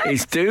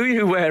 Is do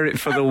you wear it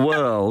for the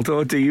world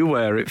or do you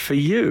wear it for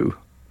you?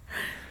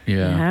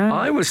 Yeah.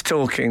 I was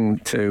talking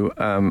to,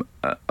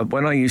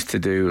 when I used to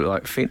do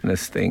like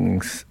fitness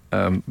things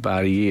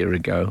about a year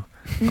ago,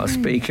 I was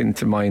speaking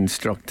to my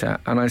instructor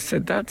and I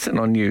said, that's an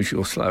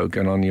unusual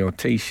slogan on your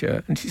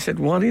T-shirt. And she said,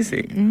 what is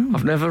it?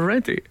 I've never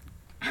read it.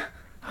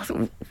 I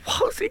thought,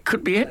 what? It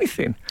could be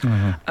anything.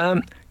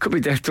 Could be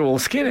death to all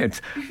skinheads.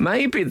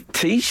 Maybe the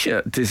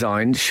T-shirt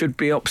design should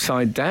be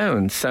upside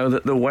down so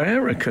that the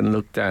wearer can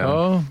look down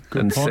Oh,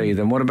 good and point. see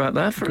them. What about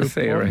that for a Good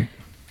theory? point.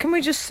 Can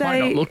we just Might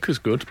say... not look as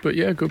good, but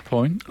yeah, good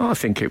point. Oh, I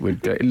think it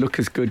would look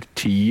as good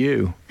to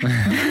you.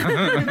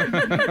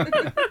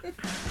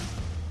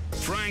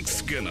 Frank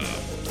Skinner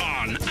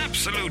on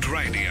Absolute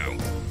Radio.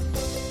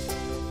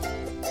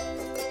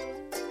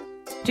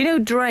 Do you know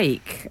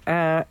Drake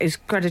is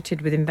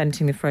credited with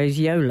inventing the phrase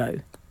YOLO?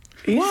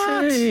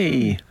 What?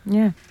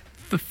 Yeah.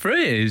 The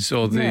phrase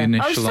or the Yeah.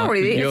 initial... Oh,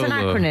 sorry, it's YOLO. an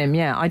acronym.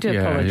 Yeah, I do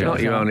Yeah, apologise. yeah.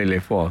 Not you only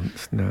live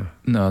once, no.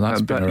 No,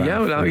 that's been But around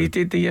YOLO, for- he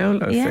did the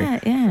YOLO Yeah,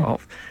 thing. yeah. Oh,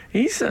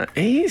 he's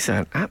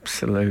an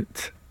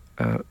absolute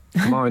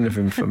mine of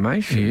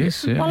information. He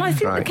is, yeah. Well, I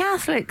think Right. the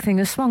Catholic thing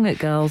has swung it,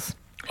 girls.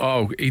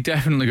 Oh, he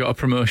definitely got a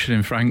promotion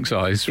in Frank's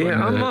eyes when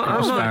Yeah, it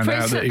was found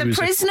out that he The was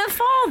prisoner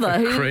father a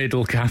who...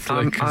 cradle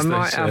Catholic, I as they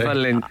might say. have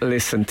a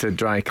listen to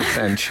Drake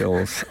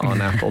Essentials on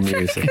Apple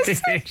Music.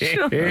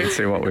 Let's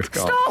see what we've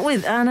got. Start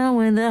with Anna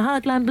with the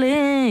hotline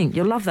bling.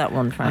 You'll love that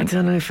one, I Frank.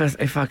 don't know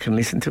if I can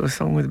listen to a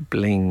song with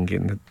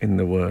bling in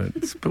the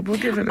words, but we'll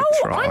give it a Oh,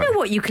 try. I know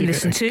what you can Give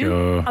listen it a to.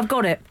 go. I've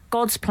got it.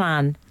 God's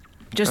Plan.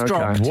 Just Okay.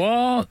 dropped.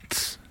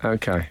 What?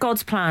 Okay.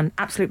 God's Plan.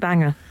 Absolute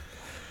banger.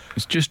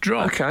 It's just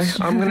dropped. Okay,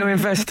 I'm going to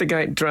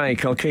investigate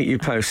Drake. I'll keep you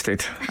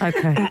posted.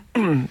 Okay.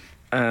 Okay.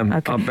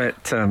 I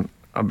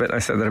bet I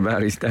said that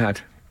about his dad.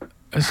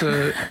 As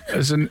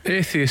an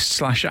atheist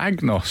 /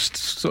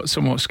 agnost,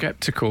 somewhat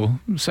sceptical,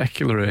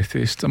 secular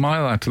atheist, am I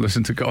allowed to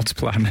listen to God's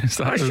Plan? Is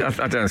that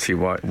I don't see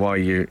why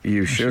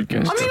you should. I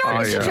mean,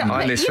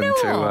 I listen you know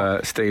to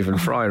what? Stephen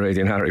Fry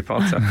reading Harry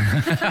Potter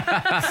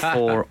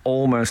for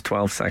almost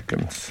 12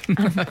 seconds.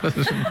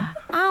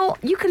 Al,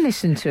 you can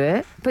listen to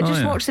it, but Oh,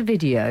 just yeah. watch the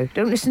video.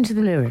 Don't listen to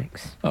the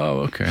lyrics. Oh,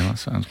 okay, that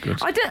sounds good.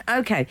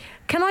 Okay,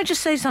 can I just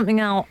say something,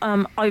 Al?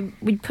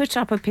 We put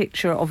up a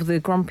picture of the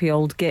grumpy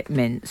old Git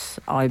mints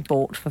I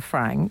bought for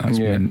Frank. That's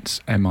Yeah.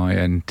 mints,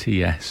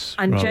 MINTS.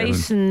 And rather than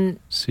Jason...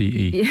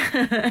 CE.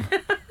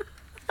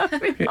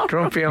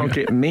 Grumpy old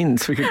Git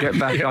mints. We could get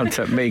back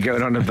onto me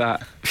going on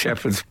about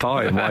shepherd's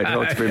pie and why it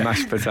ought to be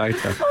mashed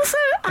potato. Also,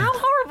 how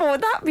horrible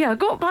would that be? I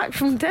got back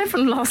from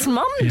Devon last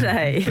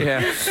Monday.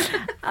 Yeah.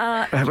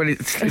 But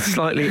it's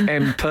slightly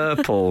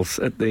purples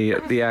at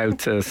the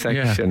outer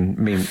section,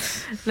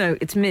 mints. No,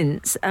 it's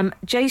mints.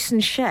 Jason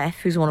Chef,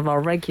 who's one of our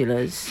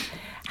regulars,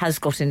 has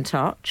got in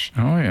touch.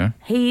 Oh, yeah.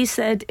 He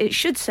said it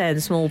should say in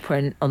the small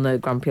print on the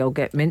grumpy old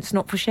Get Mints,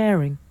 not for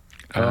sharing.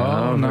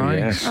 Oh, nice.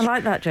 yes. I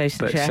like that, Jason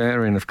But Chef.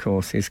 sharing, of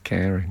course, is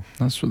caring.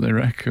 That's what they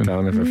reckon.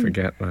 Don't ever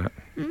forget that.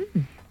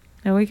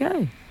 There we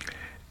go.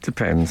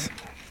 Depends.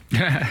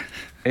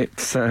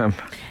 It's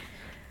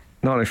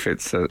not if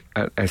it's a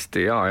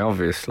SDI,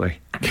 obviously.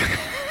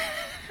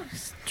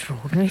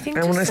 Extraordinary thing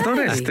And to when it's not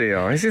say.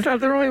 SDIs, is that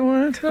the right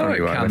word? Oh, it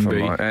Anyway, can never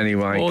be. mind.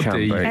 Anyway, Or it can D.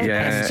 be.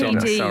 Yeah,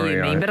 STD, sorry,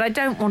 you mean, but I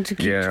don't want to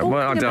keep yeah, talking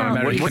well, I don't.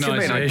 about What it. do you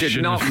mean? I did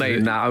Americanisation not of mean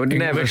the that. I would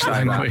never English say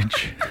that.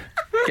 language.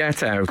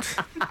 Get out.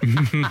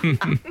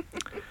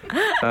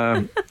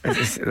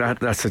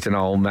 That's such an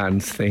old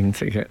man's thing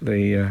to get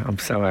the. I'm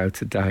so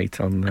out of date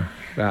on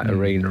that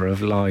arena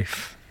of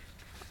life.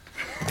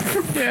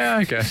 Yeah,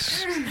 I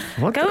guess.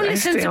 What Go and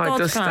does listen to SDI God's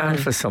does stand plan.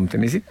 for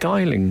something? Is it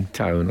dialing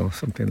tone or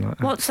something like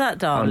that? What's that,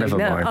 darling? never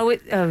mind.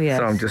 Oh, yes.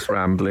 So I'm just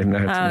rambling now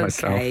to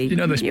myself. Okay. You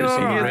know this You're bit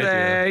all on right.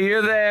 radio.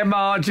 You're there,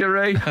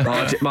 Marjorie.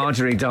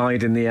 Marjorie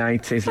died in the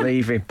 80s.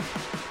 Leave him.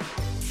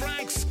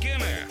 Frank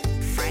Skinner.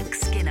 Frank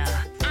Skinner.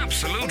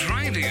 Absolute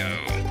Radio.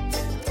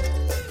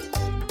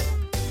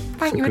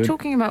 Frank, you were good.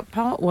 talking about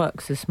part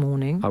works this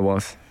morning. I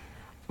was.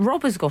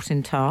 Rob has got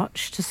in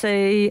touch to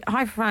say,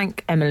 hi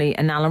Frank, Emily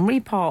and Alan, re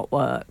part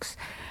works.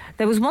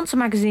 There was once a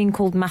magazine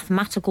called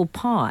Mathematical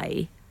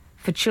Pie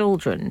for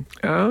children,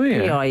 Oh,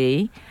 yeah.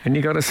 PIE. And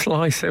you got a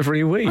slice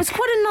every week. It's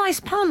quite a nice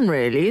pun,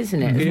 really,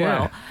 isn't it, as Yeah.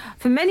 well?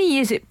 For many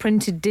years it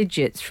printed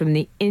digits from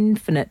the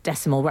infinite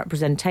decimal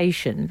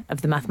representation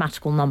of the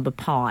mathematical number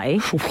pi,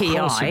 Of course it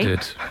PI.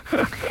 did.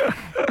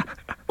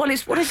 Well,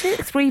 it's, what is it,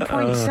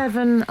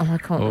 3.7? I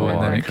can't Oh,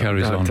 and then remember. it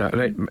carries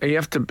on. You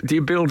have to. Do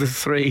you build a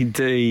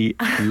 3D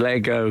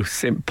Lego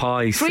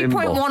pie symbol?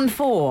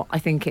 3.14, I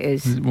think it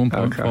is.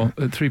 1.4,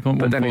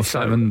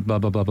 3.147, blah,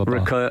 blah, blah, blah,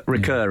 blah.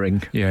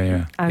 Recurring.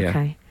 Yeah.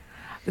 Okay.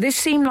 But this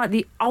seemed like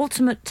the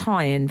ultimate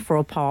tie-in for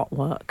a part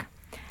work.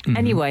 Mm-hmm.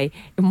 Anyway,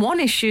 in one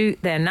issue,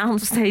 they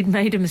announced they'd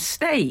made a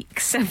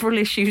mistake several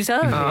issues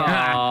earlier.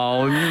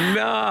 Oh,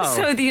 no.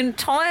 So the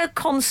entire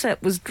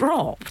concept was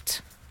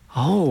dropped.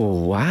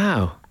 Oh,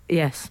 wow.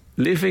 Yes.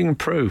 Living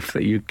proof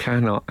that you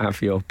cannot have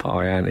your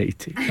pie and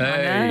eat it.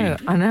 Hey.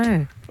 I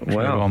know.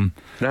 Well,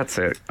 that's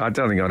it. I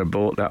don't think I'd have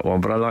bought that one,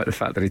 but I like the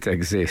fact that it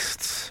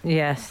exists.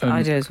 Yes,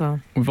 I do as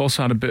well. We've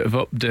also had a bit of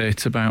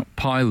update about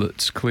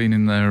pilots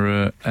cleaning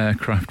their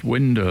aircraft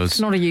windows. It's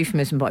not a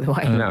euphemism, by the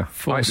way. No,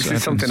 this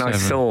is something I 477.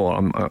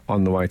 saw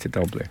on the way to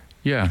Dublin.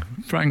 Yeah,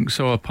 Frank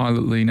saw a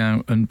pilot lean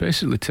out and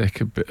basically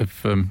take a bit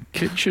of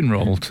kitchen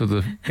roll to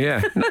the...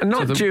 Yeah,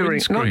 not the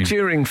windscreen.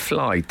 during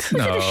flight.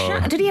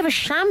 Did he have a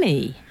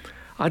chamois?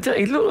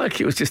 It looked like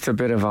it was just a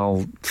bit of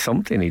old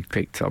something he'd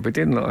picked up. It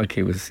didn't look like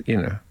he was,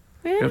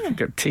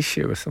 got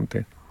tissue or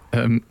something.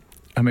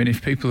 I mean,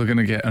 if people are going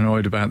to get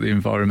annoyed about the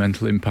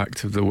environmental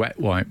impact of the wet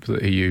wipe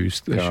that he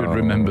used, they should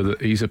remember that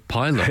he's a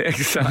pilot.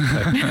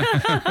 Exactly.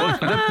 Well,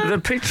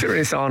 the picture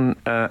is on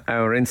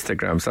our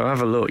Instagram, so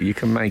have a look. You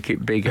can make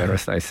it bigger,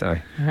 as they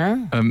say.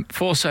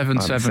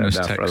 477 has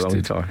I've said that for a long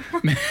texted. time.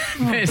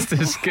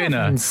 Mr.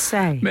 Skinner.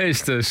 Insane.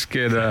 Mr.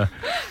 Skinner.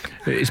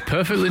 It is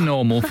perfectly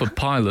normal for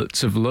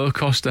pilots of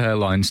low-cost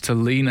airlines to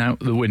lean out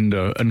the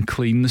window and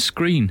clean the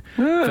screen.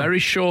 Very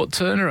short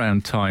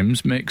turnaround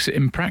times makes it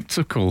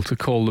impractical to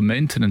call the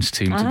maintenance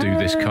team to do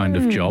this kind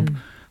of job.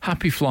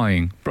 Happy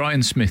flying.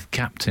 Brian Smith,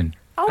 captain.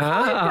 Oh,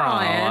 hi,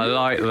 Brian. I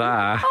like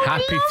that.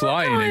 Happy love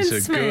flying Brian is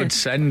a Smith. good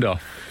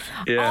send-off.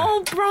 Yeah.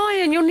 Oh,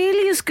 Brian, you're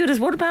nearly as good as...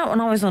 What about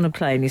when I was on a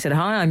plane? He said,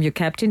 hi, I'm your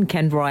captain,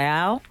 Ken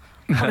Royale.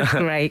 What a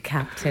great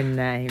captain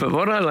name. But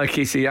what I like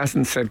is he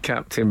hasn't said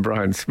Captain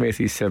Brian Smith.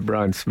 He said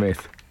Brian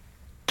Smith,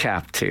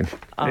 captain.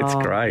 It's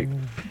great.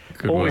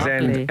 Good Always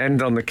work. Lovely.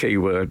 end on the key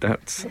word.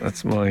 That's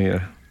my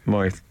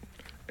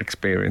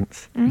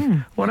experience.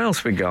 What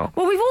else we got?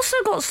 Well, we've also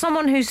got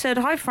someone who said,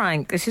 hi,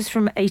 Frank, this is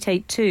from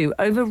 882.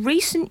 Over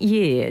recent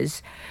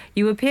years,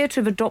 you appear to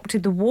have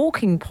adopted the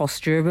walking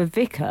posture of a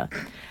vicar.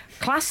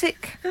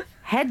 Classic,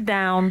 head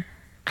down,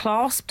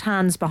 clasped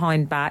hands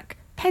behind back,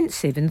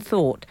 pensive in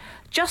thought.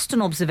 Just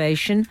an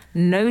observation,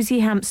 nosy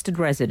Hampstead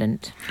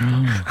resident.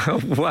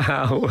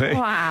 Wow.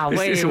 Wow,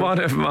 This is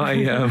one of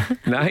my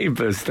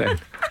neighbours then,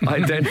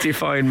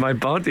 identifying my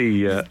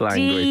body language.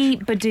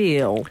 Deep a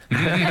deal.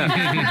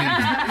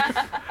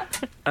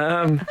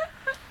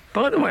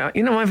 By the way,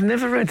 I've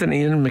never read an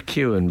Ian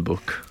McEwan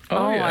book.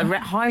 I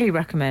highly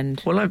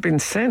recommend. Well, I've been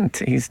sent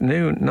his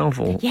new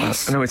novel.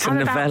 Yes. No, it's a I'm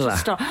about to novella.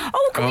 start.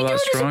 Oh, can we do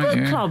that's it as a right, book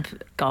yeah. club,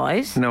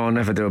 guys? No, I'll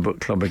never do a book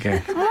club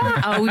again.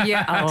 Oh,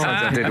 yeah.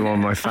 I Oh. did one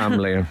with my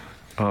family and,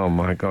 oh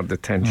my God, the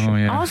tension. Oh,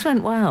 yeah. Ours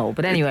went well,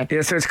 but anyway.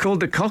 Yeah, so it's called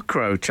The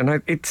Cockroach,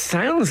 and it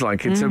sounds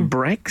like it's a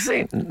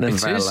Brexit novella.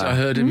 It is. I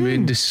heard him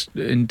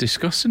in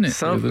discussing it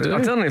So, the other day.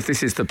 I don't know if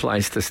this is the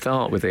place to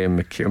start with Ian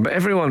McEwan, but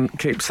everyone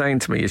keeps saying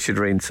to me you should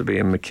read some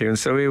Ian McEwan,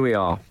 so here we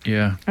are.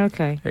 Yeah.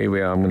 Okay. Here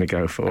we are, I'm going to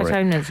go for it.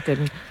 Atonement's a good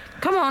one.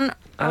 Come on.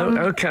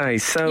 Okay,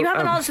 so... You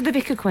haven't answered the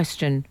vicar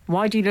question.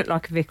 Why do you look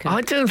like a vicar? I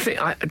don't think...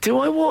 do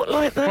I walk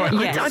like that?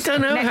 Yes. I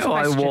don't know Next how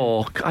question. I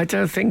walk. I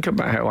don't think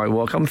about how I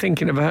walk. I'm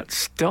thinking about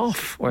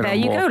stuff when There I'm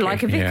you go, walking.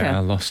 like a vicar. Yeah,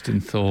 lost in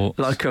thought.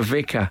 Like a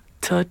vicar.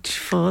 Touch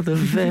for the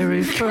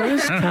very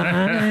first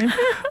time.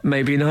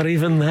 Maybe not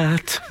even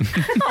that.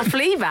 Not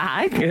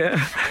Fleabag.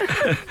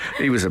 Yeah.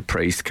 He was a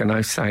priest, can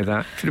I say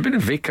that? If he'd have been a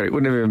vicar, it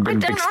wouldn't have even I been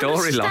a don't big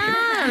storyline.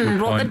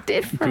 understand what the point.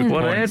 difference.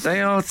 Well, points.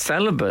 they are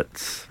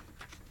celibates,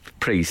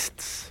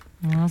 priests.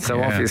 So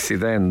Yeah. obviously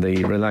then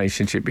the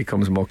relationship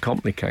becomes more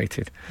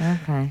complicated.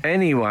 Okay.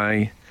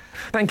 Anyway,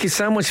 thank you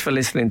so much for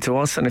listening to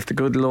us, and if the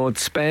good Lord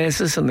spares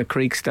us and the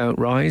creeks don't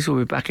rise, we'll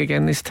be back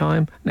again this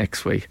time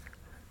next week.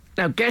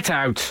 Now get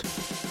out!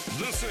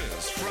 This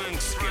is Frank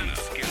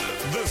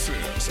Skinner. This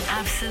is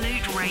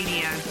Absolute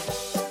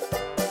Radio.